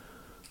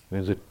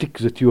 And the tick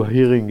that you are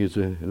hearing is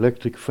an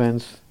electric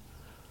fence.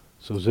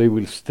 So they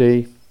will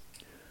stay.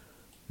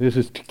 This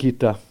is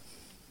Chiquita.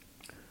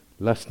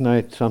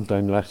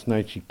 Sometime last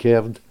night, she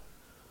calved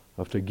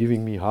after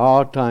giving me a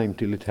hard time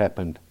till it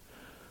happened.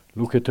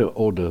 Look at her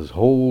orders.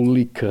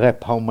 Holy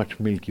crap, how much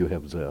milk you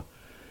have there.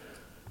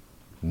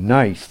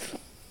 Nice.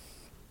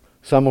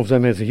 Some of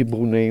them has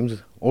Hebrew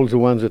names. All the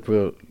ones that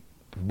were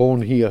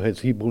born here has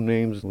Hebrew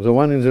names. The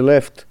one in the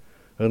left,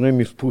 her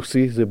name is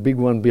Pussy. The big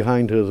one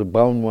behind her, the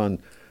brown one,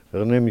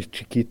 her name is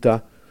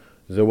Chiquita.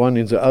 The one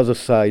in the other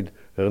side,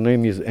 her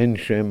name is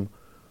Enshem.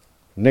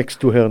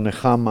 Next to her,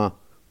 Nechama.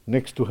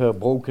 Next to her,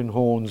 Broken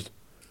Horns.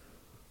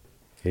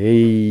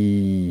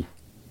 Hey.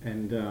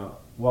 And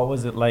what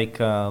was it like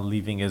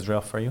leaving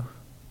Israel for you?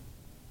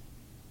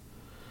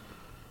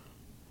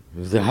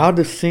 The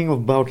hardest thing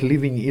about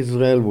leaving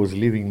Israel was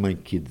leaving my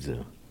kids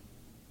there.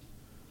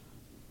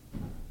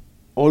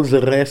 All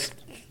the rest,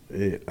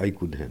 I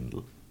could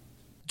handle.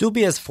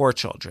 Dubi has 4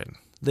 children.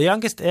 The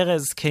youngest,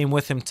 Erez, came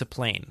with him to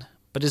Plain.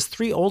 But his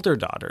 3 older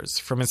daughters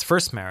from his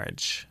first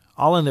marriage,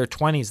 all in their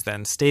 20s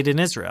then, stayed in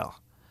Israel.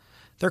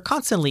 They're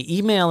constantly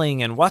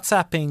emailing and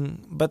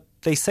WhatsApping, but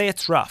they say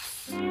it's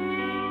rough.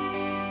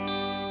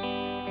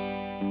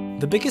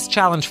 The biggest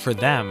challenge for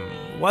them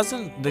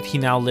wasn't that he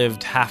now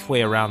lived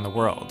halfway around the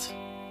world.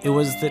 It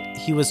was that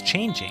he was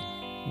changing,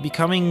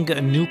 becoming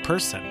a new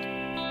person.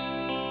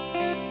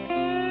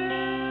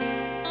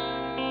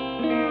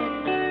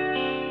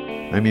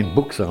 I mean,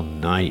 books are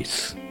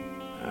nice.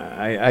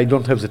 I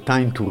don't have the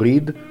time to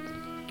read.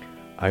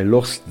 I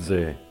lost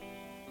the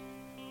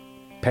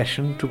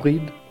passion to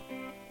read.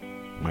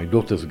 My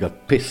daughters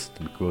got pissed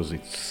because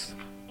it's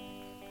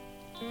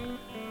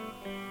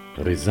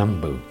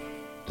resemble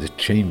the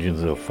change in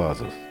their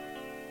fathers.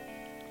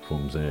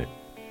 From the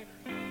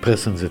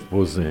person that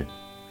was a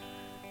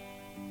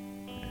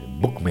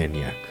book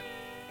maniac,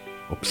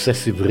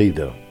 obsessive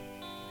reader,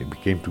 he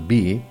became to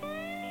be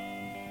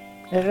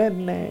a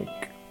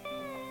redneck.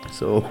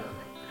 So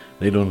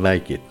they don't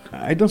like it.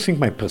 I don't think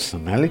my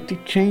personality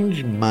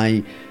changed,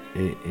 my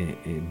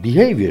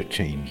behavior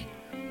changed.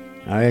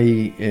 I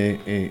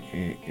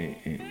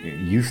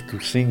used to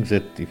think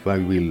that if I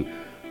will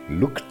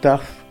look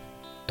tough,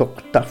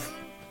 talk tough,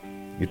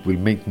 it will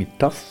make me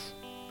tough.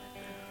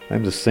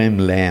 I'm the same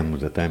lamb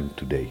that I'm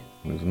today.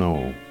 There's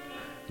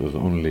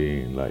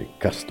only like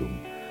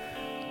costume.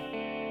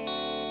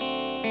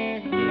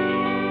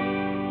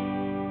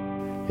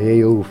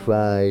 Hey,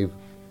 05.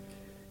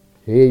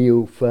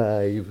 Hey,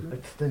 05.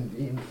 Let's stand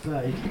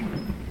inside.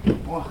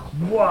 Wah,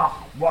 wah,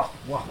 wah,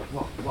 wah,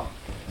 wah, wah.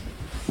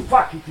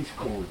 Fuck, it is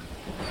cold.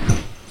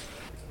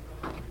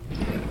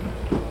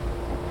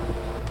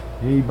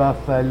 Hey,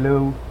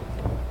 Buffalo.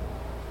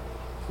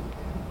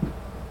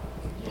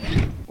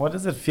 What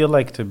does it feel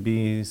like to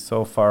be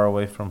so far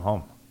away from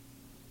home?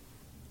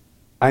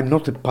 I'm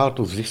not a part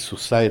of this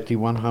society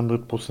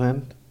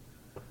 100%,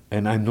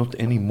 and I'm not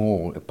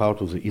anymore a part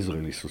of the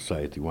Israeli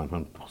society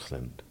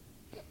 100%.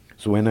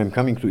 So when I'm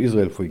coming to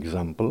Israel, for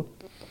example,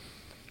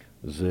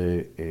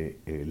 the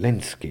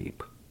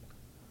landscape,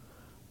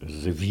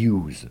 the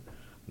views,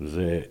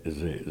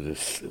 the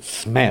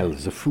smell,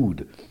 the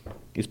food,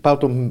 is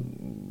part of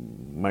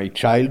my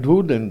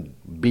childhood and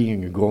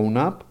being a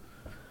grown-up.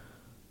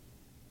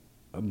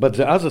 But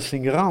the other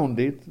thing around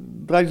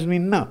it drives me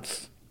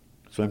nuts.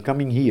 So I'm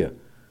coming here.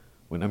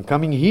 When I'm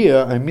coming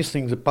here, I'm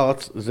missing the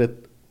parts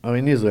that are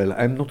in Israel.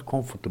 I'm not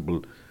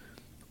comfortable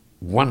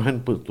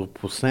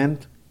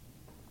 100%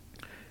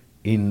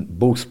 in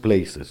both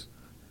places.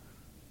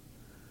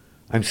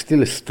 I'm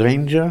still a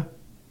stranger,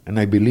 and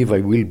I believe I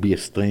will be a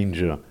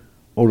stranger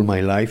all my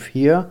life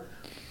here.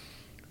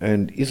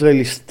 And Israel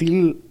is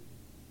still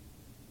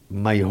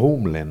my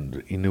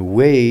homeland in a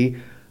way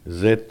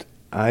that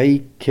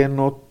I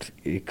cannot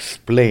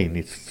explain.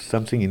 It's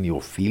something in your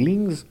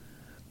feelings.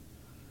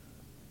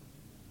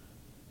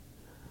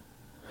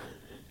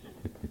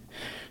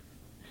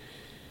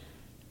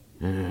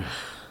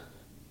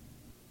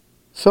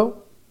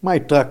 So, my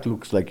truck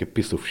looks like a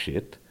piece of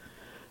shit.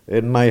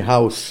 And my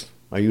house,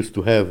 I used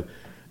to have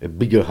a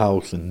bigger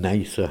house, a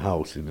nicer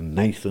house in a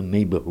nicer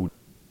neighborhood.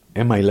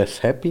 Am I less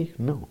happy?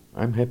 No,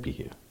 I'm happy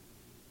here.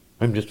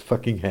 I'm just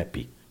fucking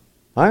happy.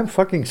 I'm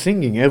fucking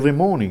singing every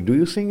morning. Do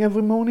you sing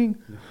every morning?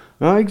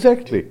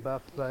 Exactly.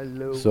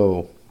 Buffalo.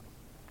 So,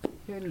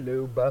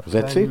 Hello,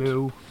 Buffalo. that's it.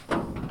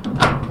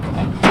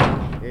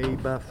 Hey,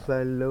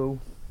 Buffalo.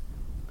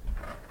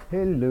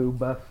 Hello,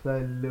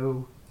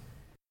 Buffalo.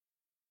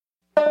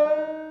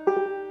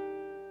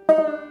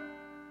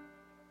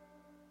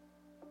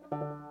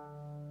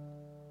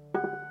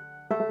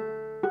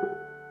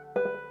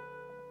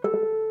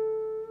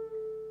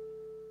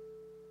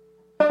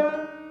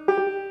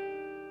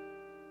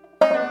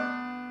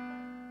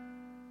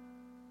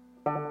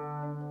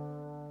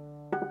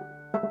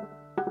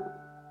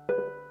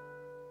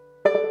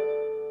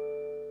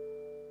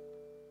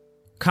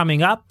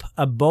 Coming up,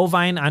 a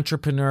bovine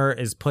entrepreneur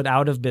is put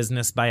out of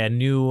business by a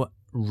new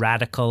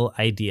radical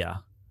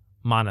idea,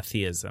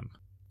 monotheism.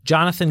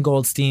 Jonathan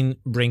Goldstein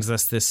brings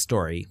us this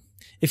story.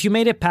 If you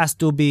made it past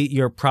Dubi,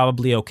 you're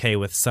probably okay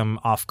with some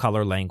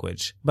off-color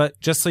language. But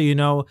just so you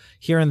know,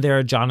 here and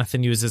there,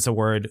 Jonathan uses a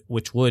word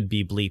which would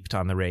be bleeped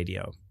on the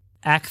radio.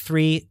 Act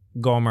 3,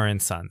 Gomer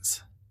and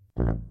Sons.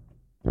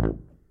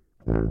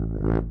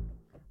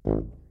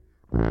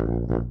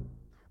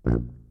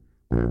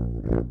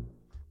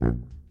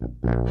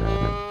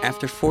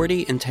 After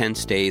 40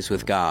 intense days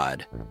with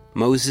God,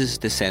 Moses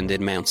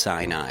descended Mount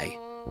Sinai,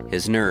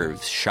 his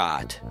nerves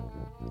shot.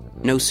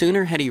 No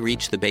sooner had he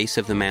reached the base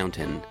of the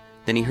mountain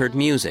than he heard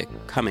music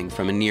coming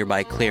from a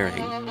nearby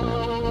clearing.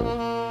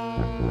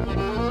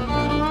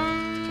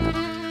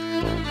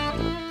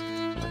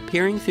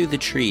 Peering through the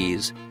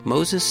trees,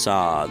 Moses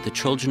saw the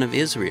children of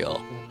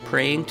Israel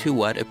praying to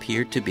what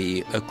appeared to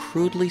be a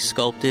crudely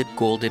sculpted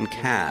golden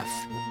calf.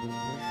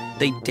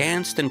 They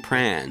danced and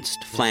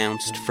pranced,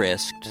 flounced,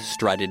 frisked,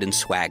 strutted and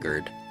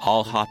swaggered,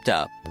 all hopped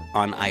up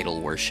on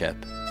idol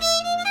worship.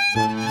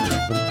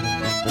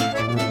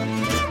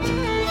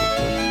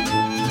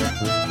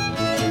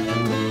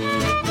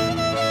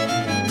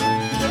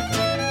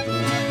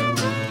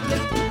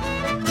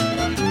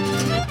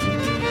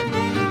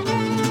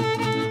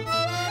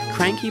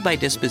 Cranky by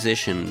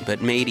disposition,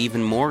 but made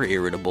even more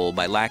irritable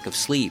by lack of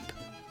sleep,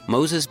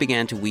 Moses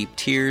began to weep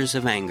tears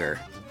of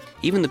anger.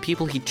 Even the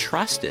people he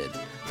trusted,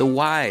 the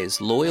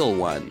wise, loyal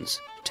ones,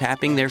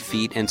 tapping their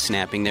feet and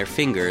snapping their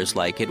fingers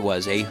like it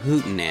was a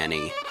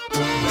hootenanny.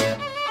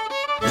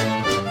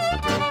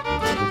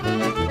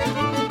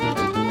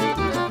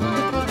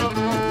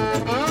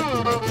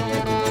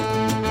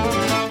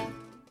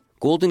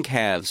 Golden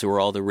calves were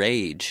all the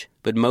rage.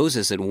 But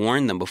Moses had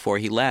warned them before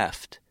he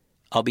left.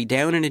 "I'll be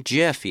down in a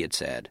jiff," he had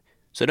said,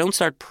 "so don't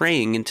start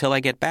praying until I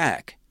get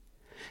back."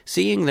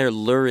 Seeing their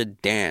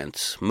lurid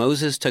dance,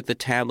 Moses took the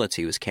tablets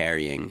he was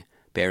carrying,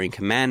 bearing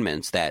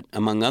commandments that,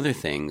 among other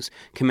things,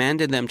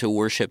 commanded them to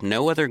worship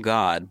no other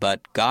god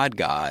but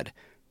God,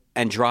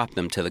 and dropped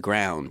them to the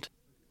ground.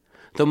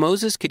 Though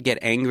Moses could get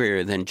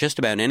angrier than just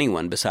about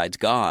anyone besides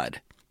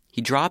God,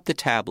 he dropped the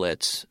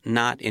tablets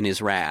not in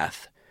his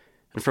wrath.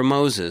 And for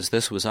Moses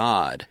this was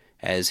odd,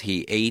 as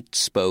he ate,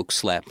 spoke,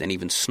 slept, and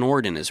even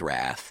snored in his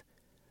wrath.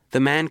 The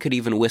man could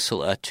even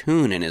whistle a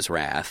tune in his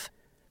wrath,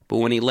 but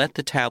when he let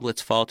the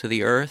tablets fall to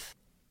the earth,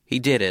 he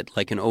did it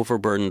like an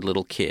overburdened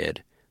little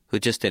kid who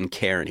just didn't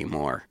care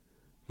anymore.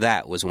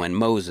 That was when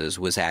Moses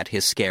was at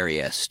his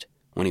scariest,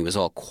 when he was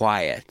all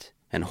quiet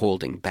and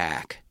holding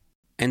back.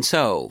 And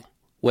so,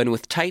 when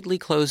with tightly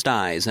closed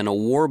eyes and a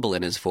warble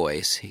in his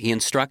voice, he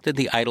instructed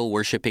the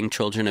idol-worshipping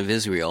children of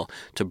Israel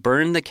to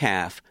burn the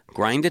calf,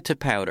 grind it to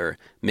powder,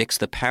 mix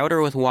the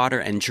powder with water,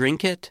 and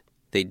drink it,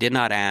 they did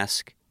not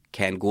ask,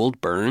 "Can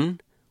gold burn?"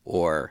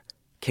 or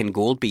 "Can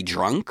gold be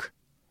drunk?"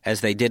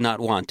 as they did not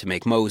want to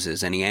make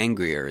Moses any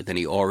angrier than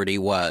he already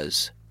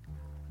was.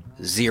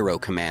 "0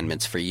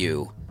 commandments for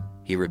you,"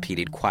 he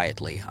repeated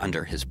quietly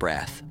under his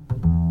breath.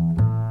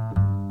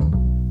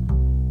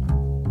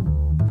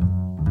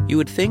 You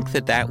would think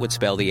that that would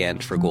spell the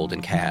end for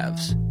golden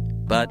calves,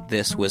 but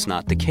this was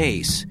not the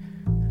case.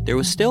 There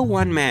was still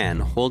one man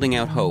holding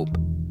out hope,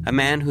 a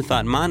man who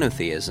thought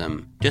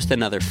monotheism just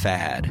another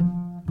fad.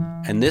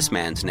 And this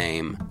man's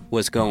name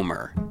was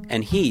Gomer,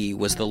 and he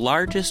was the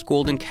largest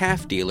golden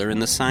calf dealer in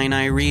the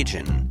Sinai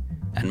region.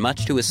 And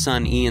much to his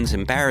son Ian's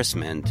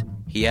embarrassment,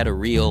 he had a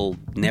real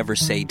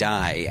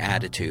never-say-die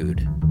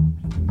attitude.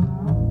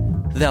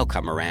 "They'll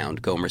come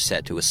around," Gomer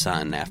said to his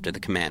son after the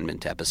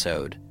commandment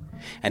episode.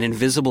 "An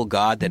invisible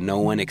God that no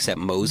one except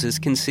Moses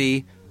can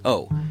see?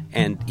 Oh,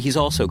 and he's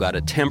also got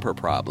a temper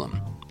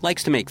problem.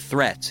 Likes to make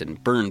threats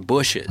and burn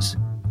bushes.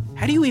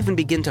 How do you even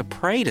begin to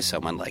pray to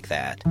someone like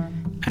that?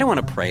 I don't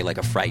want to pray like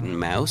a frightened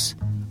mouse.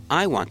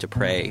 I want to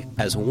pray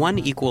as one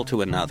equal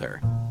to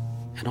another.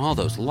 And all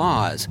those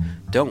laws,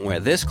 don't wear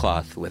this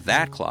cloth with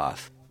that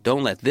cloth,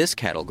 don't let this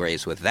cattle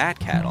graze with that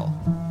cattle.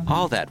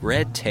 All that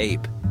red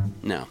tape.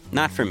 No,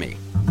 not for me."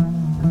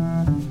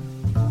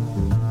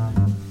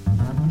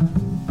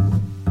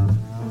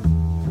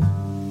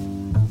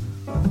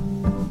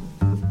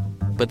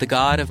 But the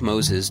God of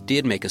Moses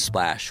did make a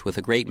splash with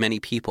a great many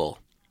people.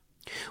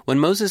 When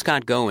Moses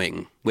got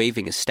going,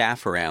 waving his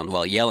staff around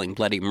while yelling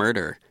bloody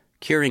murder,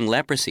 curing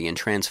leprosy and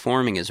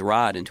transforming his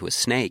rod into a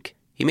snake,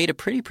 he made a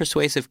pretty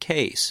persuasive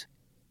case.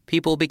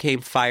 People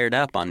became fired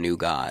up on New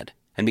God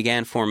and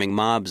began forming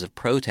mobs of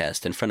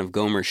protest in front of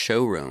Gomer's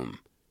showroom.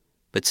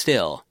 But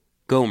still,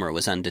 Gomer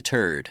was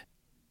undeterred.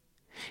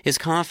 His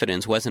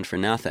confidence wasn't for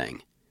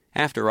nothing.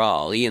 After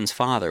all, Ian's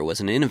father was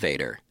an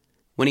innovator.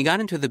 When he got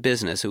into the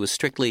business, it was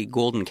strictly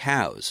golden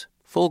cows,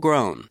 full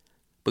grown.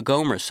 But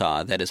Gomer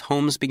saw that as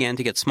homes began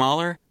to get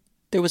smaller,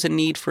 there was a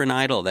need for an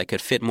idol that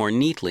could fit more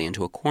neatly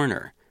into a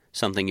corner,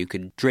 something you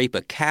could drape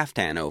a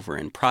caftan over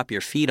and prop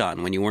your feet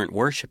on when you weren't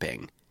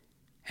worshipping.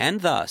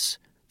 And thus,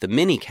 the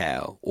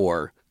mini-cow,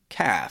 or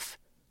calf,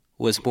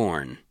 was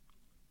born.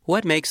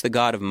 "What makes the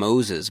God of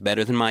Moses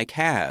better than my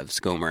calves?"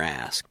 Gomer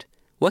asked.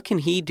 "What can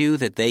he do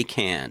that they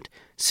can't?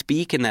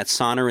 Speak in that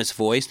sonorous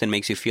voice that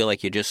makes you feel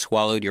like you just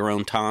swallowed your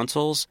own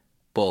tonsils?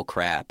 Bull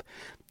crap.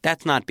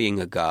 That's not being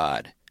a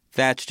god.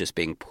 That's just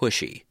being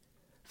pushy.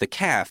 The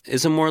calf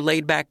is a more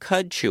laid-back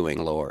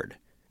cud-chewing lord.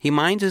 He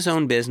minds his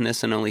own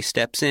business and only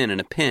steps in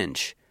a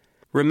pinch.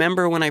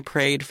 Remember when I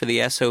prayed for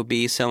the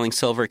SOB selling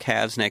silver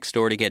calves next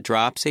door to get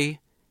dropsy?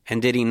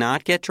 And did he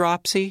not get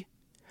dropsy?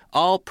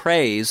 All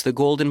praise the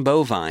golden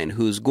bovine,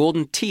 whose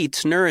golden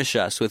teats nourish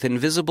us with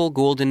invisible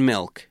golden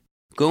milk."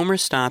 Gomer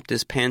stopped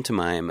his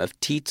pantomime of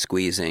teat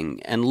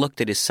squeezing and looked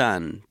at his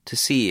son to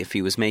see if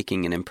he was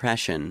making an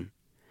impression.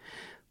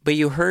 "But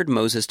you heard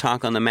Moses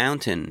talk on the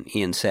mountain,"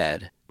 Ian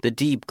said. "The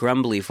deep,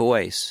 grumbly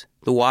voice,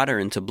 the water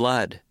into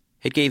blood.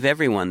 It gave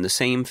everyone the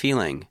same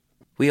feeling.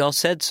 We all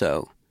said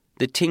so.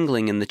 The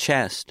tingling in the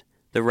chest,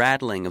 the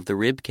rattling of the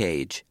rib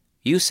cage.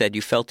 You said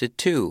you felt it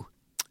too."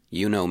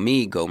 "You know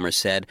me," Gomer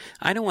said.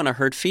 "I don't want to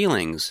hurt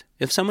feelings.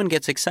 If someone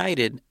gets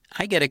excited,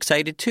 I get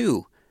excited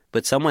too.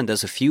 But someone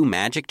does a few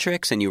magic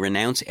tricks and you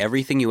renounce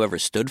everything you ever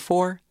stood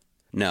for?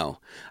 No,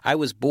 I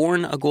was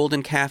born a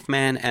golden calf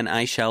man and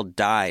I shall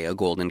die a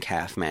golden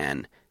calf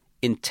man.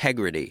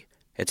 Integrity.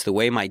 It's the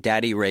way my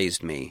daddy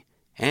raised me.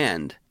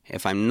 And,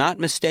 if I'm not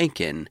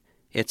mistaken,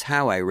 it's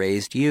how I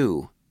raised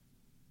you."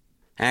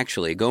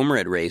 Actually, Gomer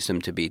had raised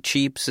him to be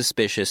cheap,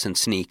 suspicious, and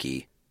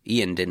sneaky.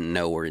 Ian didn't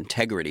know where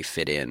integrity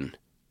fit in.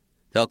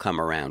 "They'll come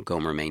around,"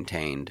 Gomer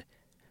maintained.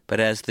 But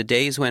as the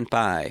days went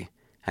by,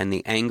 and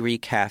the angry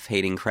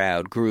calf-hating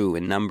crowd grew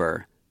in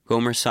number,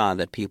 Gomer saw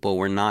that people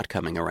were not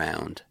coming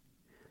around.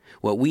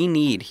 "What we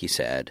need," he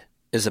said,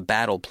 "is a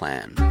battle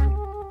plan."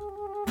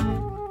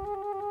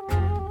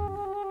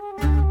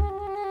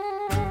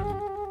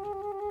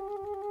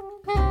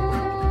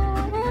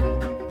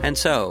 And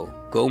so,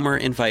 Gomer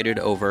invited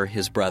over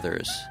his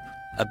brothers,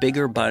 a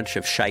bigger bunch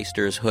of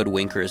shysters,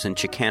 hoodwinkers, and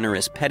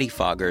chicanerous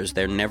pettifoggers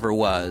there never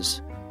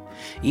was.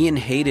 Ian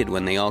hated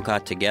when they all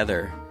got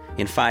together.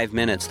 In 5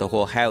 minutes, the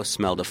whole house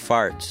smelled of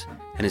farts,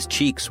 and his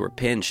cheeks were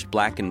pinched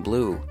black and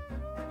blue.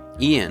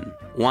 Ian,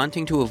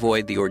 wanting to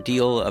avoid the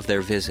ordeal of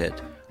their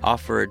visit,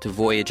 offered to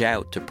voyage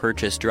out to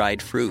purchase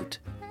dried fruit,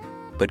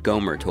 but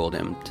Gomer told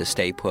him to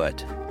stay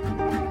put.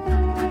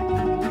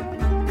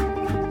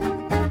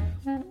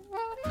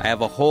 I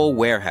have a whole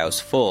warehouse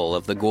full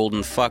of the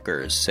golden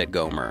fuckers, said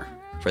Gomer,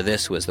 for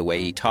this was the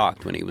way he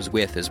talked when he was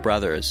with his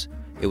brothers.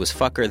 It was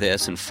fucker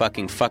this and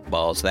fucking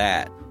fuckballs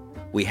that.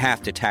 We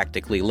have to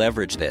tactically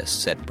leverage this,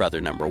 said brother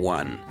number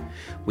 1.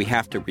 We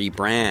have to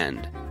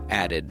rebrand,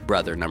 added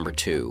brother number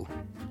 2.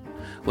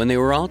 When they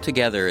were all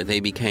together,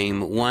 they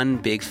became one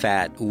big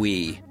fat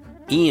we.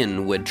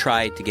 Ian would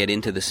try to get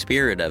into the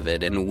spirit of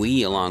it and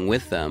we along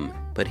with them,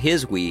 but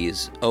his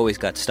wheeze always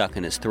got stuck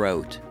in his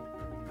throat.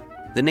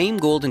 The name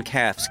Golden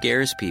Calf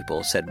scares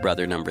people, said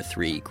brother number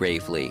 3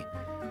 gravely.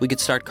 We could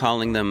start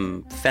calling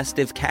them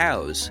festive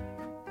cows.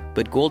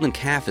 But Golden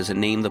Calf is a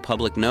name the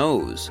public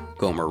knows,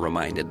 Gomer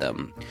reminded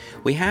them.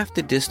 We have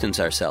to distance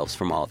ourselves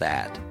from all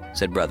that,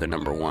 said brother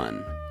number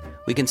 1.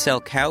 We can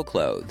sell cow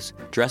clothes,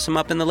 dress them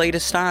up in the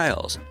latest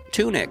styles,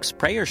 tunics,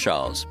 prayer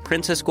shawls,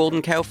 Princess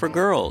Golden Cow for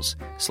girls.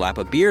 Slap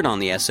a beard on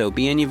the SOB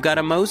and you've got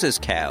a Moses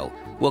cow.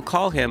 We'll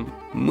call him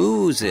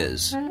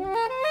Mooses.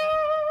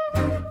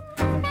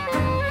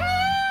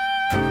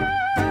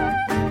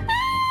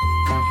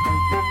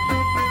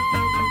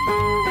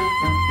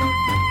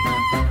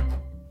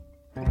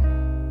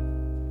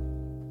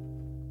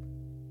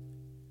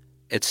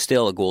 It's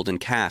still a golden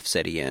calf,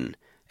 said Ian.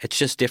 It's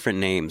just different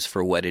names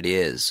for what it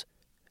is.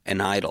 An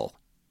idol.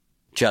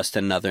 Just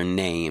another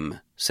name,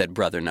 said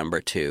brother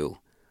number 2.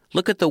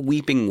 Look at the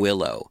weeping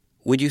willow.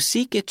 Would you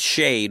seek its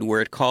shade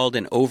were it called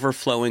an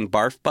overflowing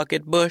barf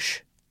bucket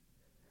bush?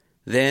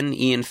 Then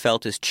Ian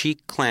felt his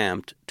cheek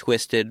clamped,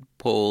 twisted,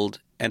 pulled,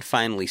 and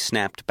finally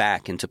snapped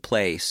back into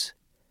place.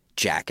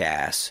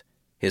 Jackass,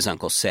 his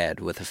uncle said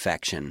with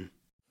affection.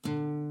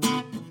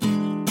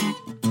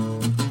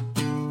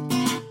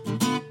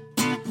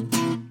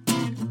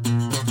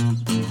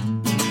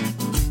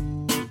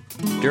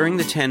 During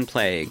the 10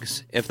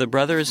 plagues, if the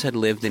brothers had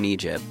lived in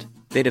Egypt,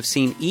 they'd have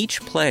seen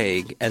each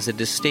plague as a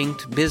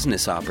distinct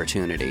business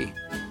opportunity.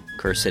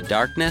 Cursed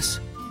darkness?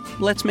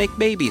 Let's make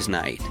babies'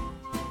 night.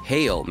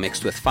 Hail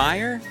mixed with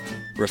fire?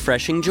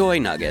 Refreshing joy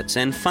nuggets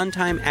and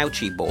fun-time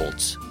ouchie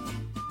bolts.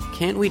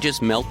 Can't we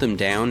just melt them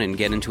down and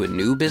get into a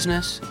new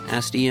business?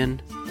 Asked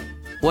Ian.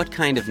 What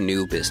kind of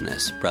new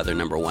business? Brother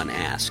number 1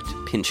 asked,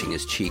 pinching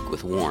his cheek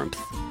with warmth.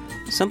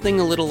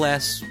 Something a little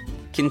less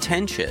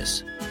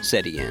contentious,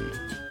 said Ian.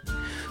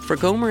 For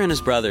Gomer and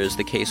his brothers,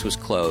 the case was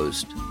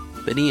closed,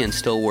 but Ian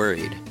still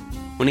worried.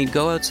 When he'd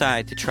go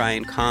outside to try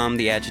and calm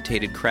the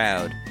agitated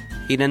crowd,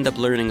 he'd end up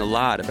learning a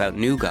lot about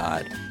New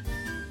God.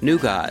 New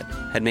God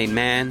had made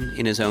man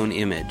in his own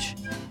image,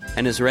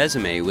 and his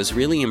resume was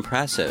really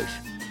impressive.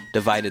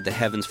 Divided the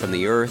heavens from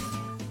the earth,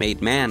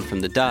 made man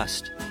from the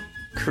dust,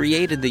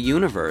 created the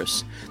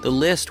universe. The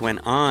list went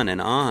on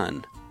and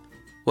on.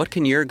 What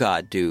can your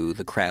God do?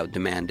 The crowd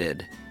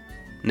demanded.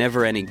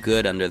 Never any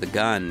good under the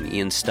gun,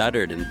 Ian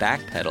stuttered and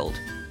backpedaled.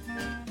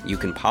 You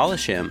can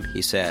polish him,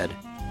 he said,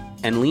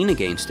 and lean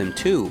against him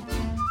too.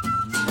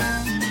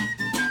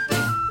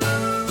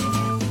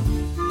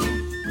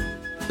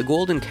 The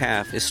golden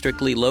calf is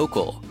strictly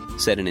local,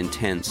 said an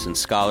intense and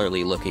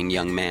scholarly-looking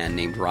young man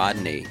named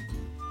Rodney.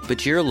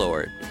 But your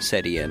Lord,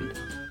 said Ian,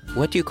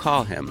 what do you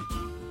call him?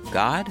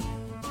 God?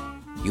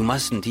 You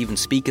mustn't even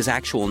speak his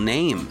actual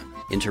name,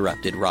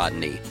 interrupted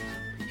Rodney.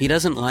 He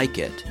doesn't like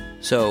it.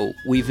 So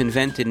we've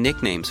invented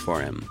nicknames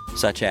for him,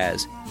 such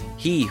as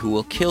He Who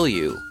Will Kill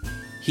You,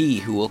 He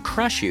Who Will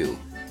Crush You,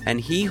 and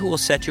He Who Will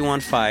Set You on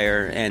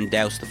Fire and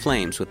Douse the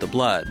Flames with the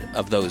blood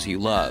of those you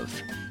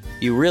love.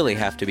 You really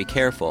have to be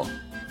careful,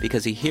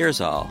 because he hears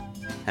all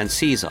and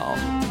sees all.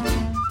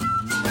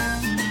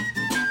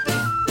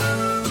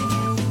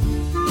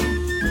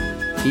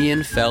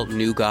 Ian felt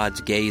New God's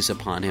gaze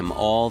upon him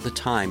all the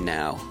time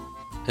now,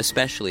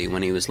 especially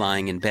when he was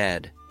lying in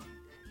bed.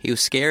 He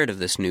was scared of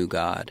this new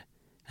God,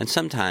 and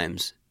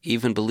sometimes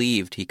even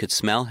believed he could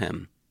smell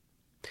him.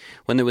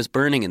 When there was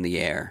burning in the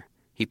air,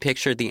 he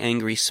pictured the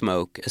angry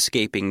smoke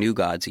escaping New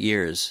God's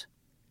ears.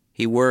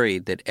 He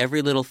worried that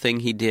every little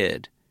thing he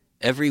did,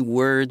 every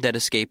word that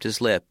escaped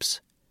his lips,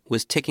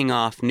 was ticking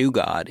off New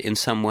God in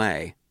some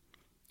way.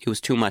 It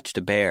was too much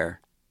to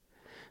bear.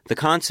 The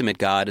consummate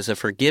God is a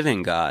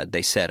forgiving God,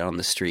 they said on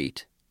the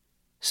street.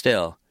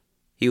 Still,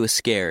 he was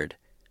scared,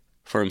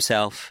 for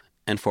himself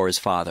and for his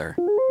father.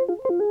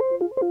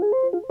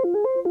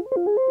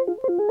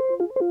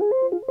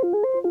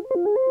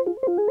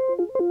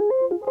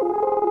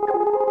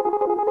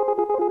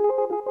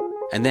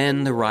 And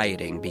then the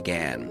rioting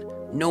began.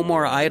 No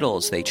more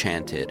idols, they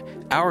chanted.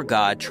 Our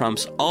God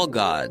trumps all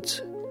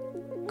gods.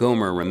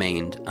 Gomer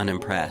remained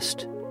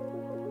unimpressed.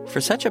 For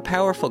such a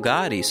powerful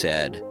God, he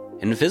said,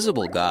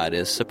 invisible God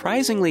is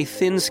surprisingly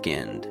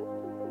thin-skinned.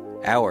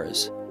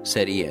 Ours,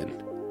 said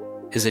Ian,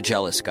 is a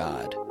jealous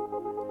God.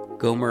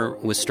 Gomer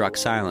was struck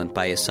silent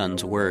by his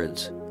son's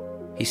words.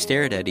 He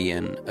stared at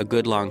Ian a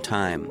good long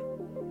time.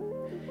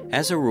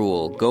 As a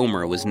rule,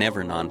 Gomer was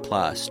never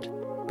nonplussed,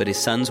 but his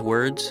son's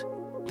words,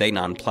 they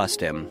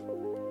nonplussed him.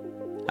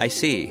 I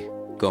see,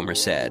 Gomer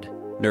said,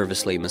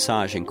 nervously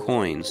massaging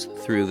coins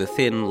through the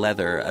thin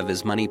leather of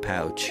his money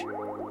pouch.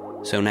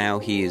 So now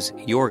he's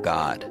your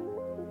God.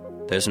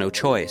 There's no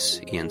choice,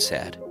 Ian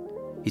said.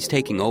 He's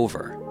taking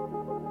over.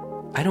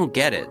 I don't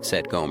get it,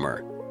 said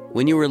Gomer.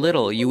 When you were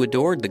little, you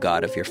adored the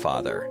God of your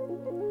father.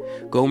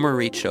 Gomer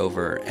reached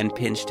over and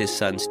pinched his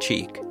son's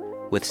cheek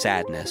with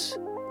sadness.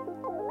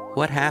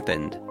 What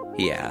happened?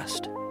 He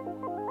asked.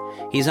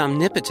 He's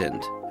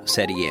omnipotent,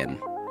 said Ian,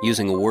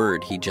 using a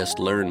word he just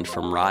learned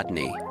from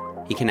Rodney.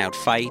 He can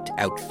outfight,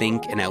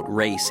 outthink, and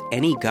outrace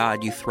any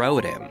god you throw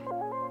at him.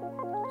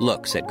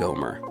 Look, said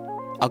Gomer,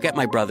 I'll get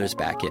my brothers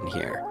back in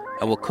here,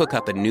 and we'll cook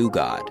up a new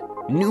god,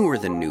 newer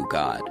than new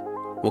god.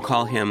 We'll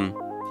call him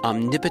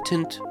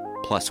Omnipotent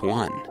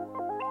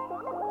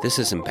 +1. This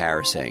is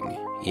embarrassing,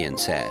 Ian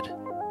said.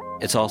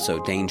 It's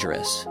also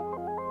dangerous.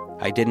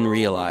 I didn't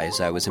realize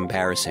I was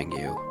embarrassing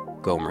you,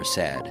 Gomer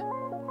said,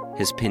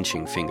 his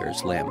pinching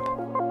fingers limp.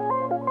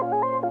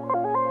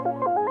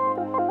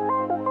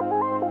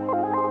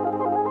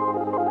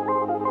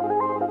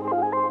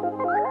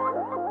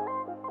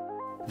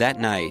 That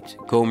night,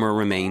 Gomer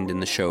remained in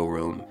the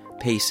showroom,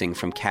 pacing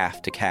from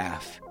calf to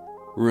calf,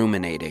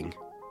 ruminating.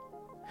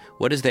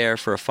 What is there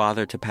for a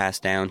father to pass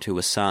down to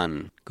a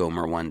son,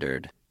 Gomer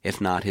wondered,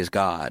 if not his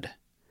God?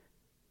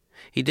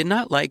 He did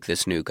not like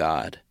this new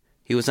God.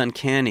 He was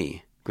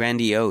uncanny,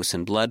 grandiose,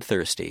 and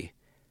bloodthirsty,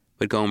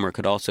 but Gomer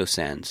could also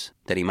sense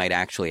that he might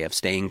actually have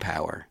staying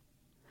power.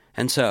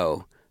 And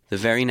so, the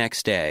very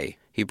next day,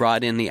 he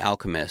brought in the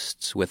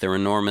alchemists with their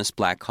enormous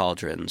black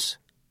cauldrons.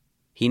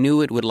 He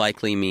knew it would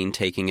likely mean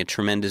taking a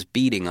tremendous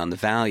beating on the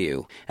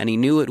value, and he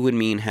knew it would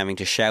mean having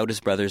to shout his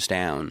brothers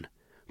down.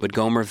 But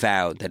Gomer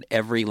vowed that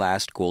every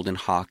last golden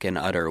hawk and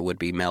udder would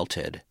be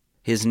melted.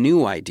 His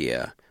new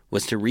idea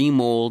was to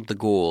remold the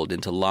gold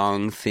into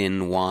long,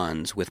 thin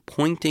wands with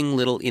pointing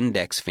little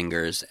index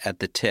fingers at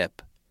the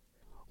tip.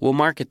 We'll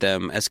market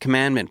them as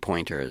commandment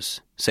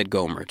pointers, said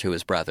Gomer to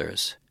his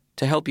brothers,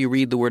 to help you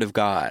read the word of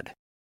God.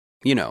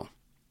 You know,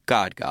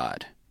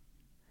 God.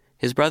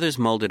 His brothers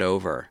mulled it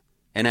over,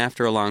 and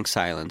after a long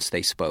silence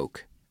they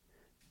spoke.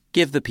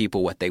 Give the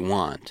people what they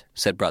want,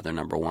 said brother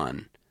number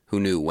 1,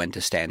 who knew when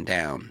to stand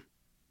down.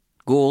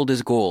 Gold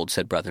is gold,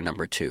 said brother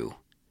number 2.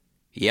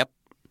 Yep,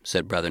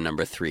 said brother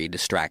number 3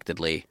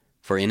 distractedly,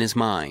 for in his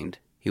mind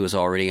he was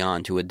already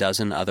on to a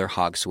dozen other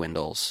hog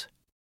swindles.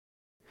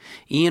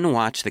 Ian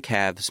watched the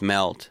calves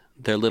melt,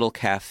 their little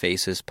calf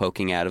faces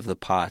poking out of the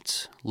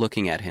pots,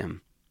 looking at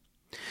him.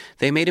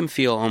 They made him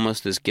feel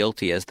almost as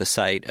guilty as the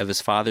sight of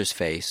his father's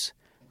face,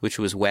 which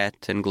was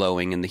wet and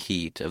glowing in the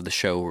heat of the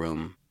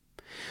showroom.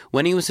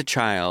 When he was a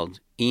child,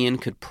 Ian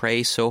could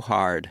pray so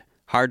hard,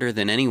 harder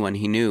than anyone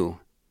he knew.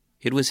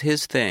 It was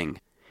his thing.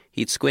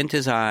 He'd squint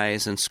his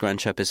eyes and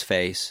scrunch up his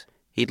face.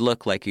 He'd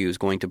look like he was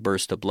going to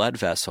burst a blood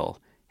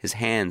vessel, his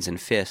hands in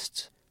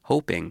fists,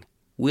 hoping,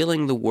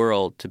 willing the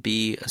world to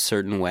be a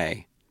certain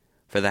way,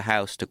 for the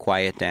house to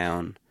quiet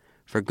down,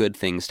 for good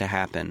things to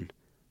happen,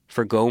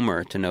 for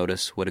Gomer to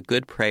notice what a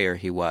good prayer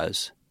he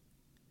was.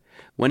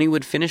 When he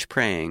would finish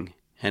praying,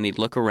 and he'd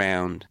look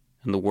around,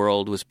 and the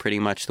world was pretty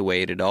much the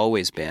way it had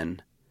always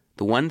been,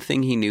 the one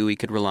thing he knew he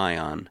could rely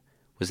on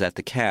was that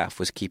the calf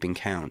was keeping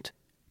count,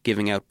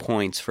 giving out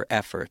points for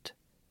effort.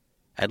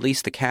 At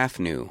least the calf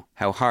knew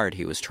how hard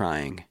he was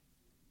trying.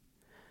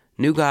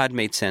 New God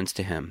made sense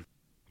to him,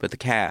 but the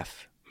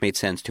calf made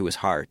sense to his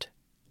heart.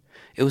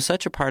 It was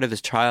such a part of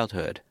his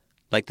childhood,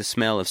 like the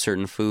smell of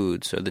certain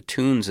foods or the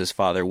tunes his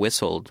father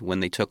whistled when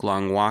they took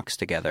long walks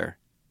together.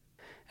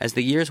 As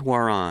the years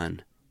wore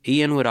on,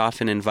 Ian would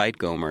often invite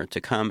Gomer to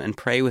come and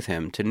pray with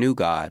him to New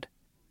God,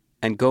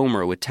 and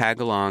Gomer would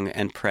tag along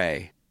and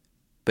pray,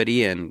 but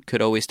Ian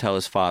could always tell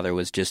his father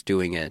was just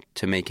doing it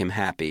to make him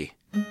happy.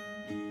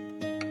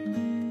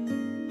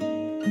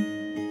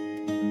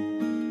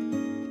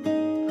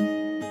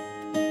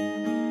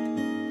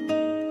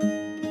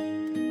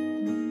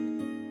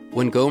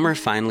 When Gomer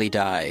finally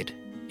died,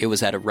 it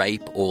was at a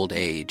ripe old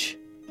age,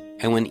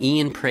 and when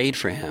Ian prayed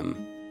for him,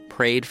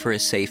 prayed for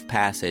his safe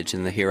passage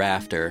in the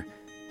hereafter,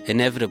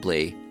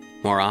 inevitably,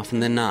 more often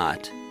than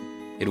not,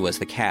 it was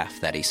the calf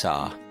that he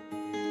saw.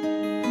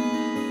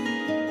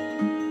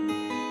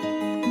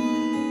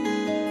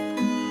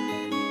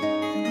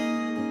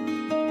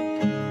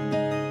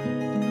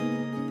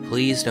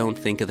 Please don't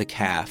think of the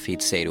calf,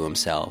 he'd say to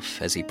himself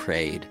as he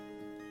prayed.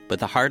 But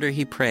the harder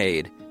he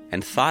prayed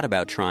and thought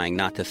about trying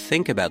not to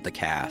think about the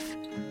calf,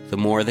 the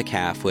more the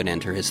calf would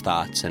enter his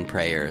thoughts and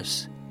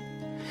prayers.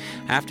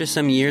 After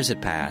some years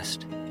had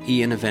passed,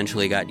 Ian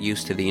eventually got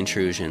used to the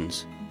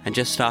intrusions and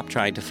just stopped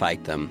trying to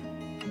fight them.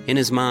 In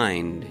his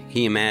mind,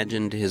 he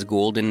imagined his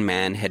golden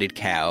man-headed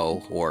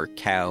cow or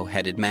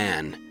cow-headed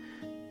man,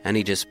 and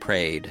he just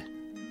prayed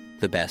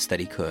the best that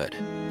he could.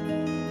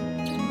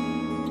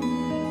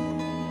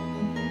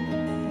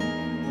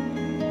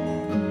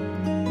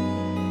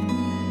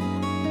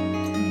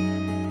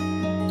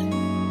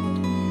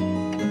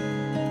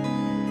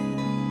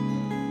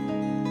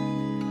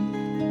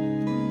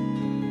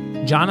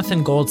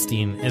 Jonathan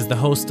Goldstein is the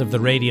host of the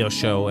radio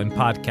show and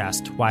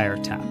podcast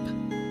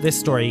Wiretap. This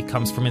story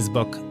comes from his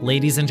book,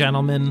 Ladies and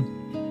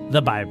Gentlemen,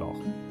 the Bible.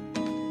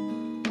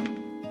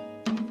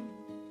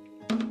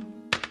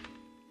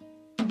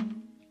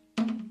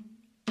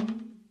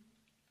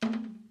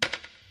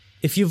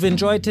 If you've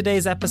enjoyed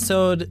today's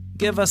episode,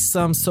 give us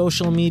some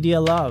social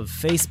media love.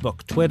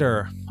 Facebook,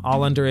 Twitter,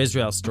 all under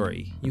Israel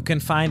Story. You can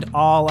find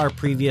all our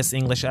previous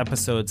English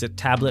episodes at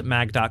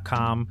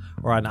tabletmag.com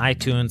or on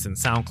iTunes and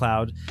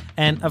SoundCloud.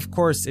 And of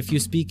course, if you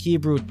speak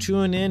Hebrew,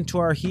 tune in to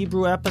our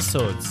Hebrew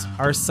episodes.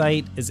 Our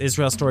site is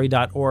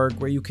israelstory.org,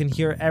 where you can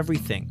hear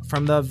everything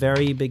from the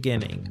very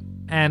beginning.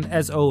 And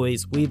as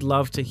always, we'd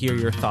love to hear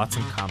your thoughts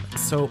and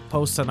comments. So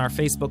post on our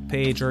Facebook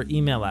page or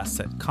email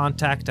us at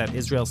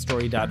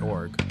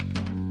contact@israelstory.org.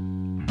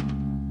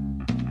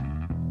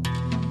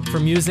 For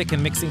music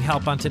and mixing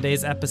help on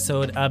today's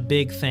episode, a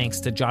big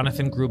thanks to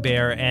Jonathan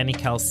Gruber, Annie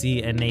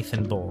Kelsey, and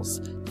Nathan Bowles.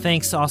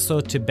 Thanks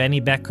also to Benny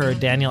Becker,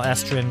 Daniel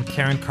Estrin,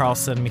 Karen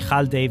Carlson,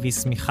 Michal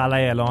Davis, Michal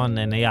Ayalon,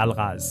 and Eyal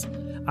Raz.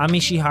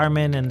 Amishi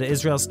Harman and the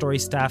Israel Story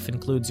staff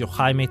includes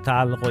Yochai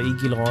Meital, Roy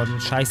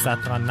Gilron, Shai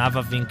Satran,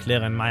 Nava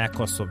Winkler, and Maya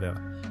Kosover.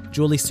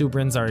 Julie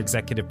Subrin's our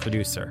executive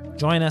producer.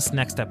 Join us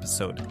next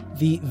episode,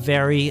 the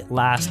very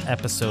last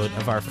episode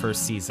of our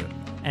first season.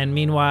 And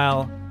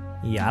meanwhile,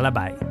 yalla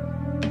bye.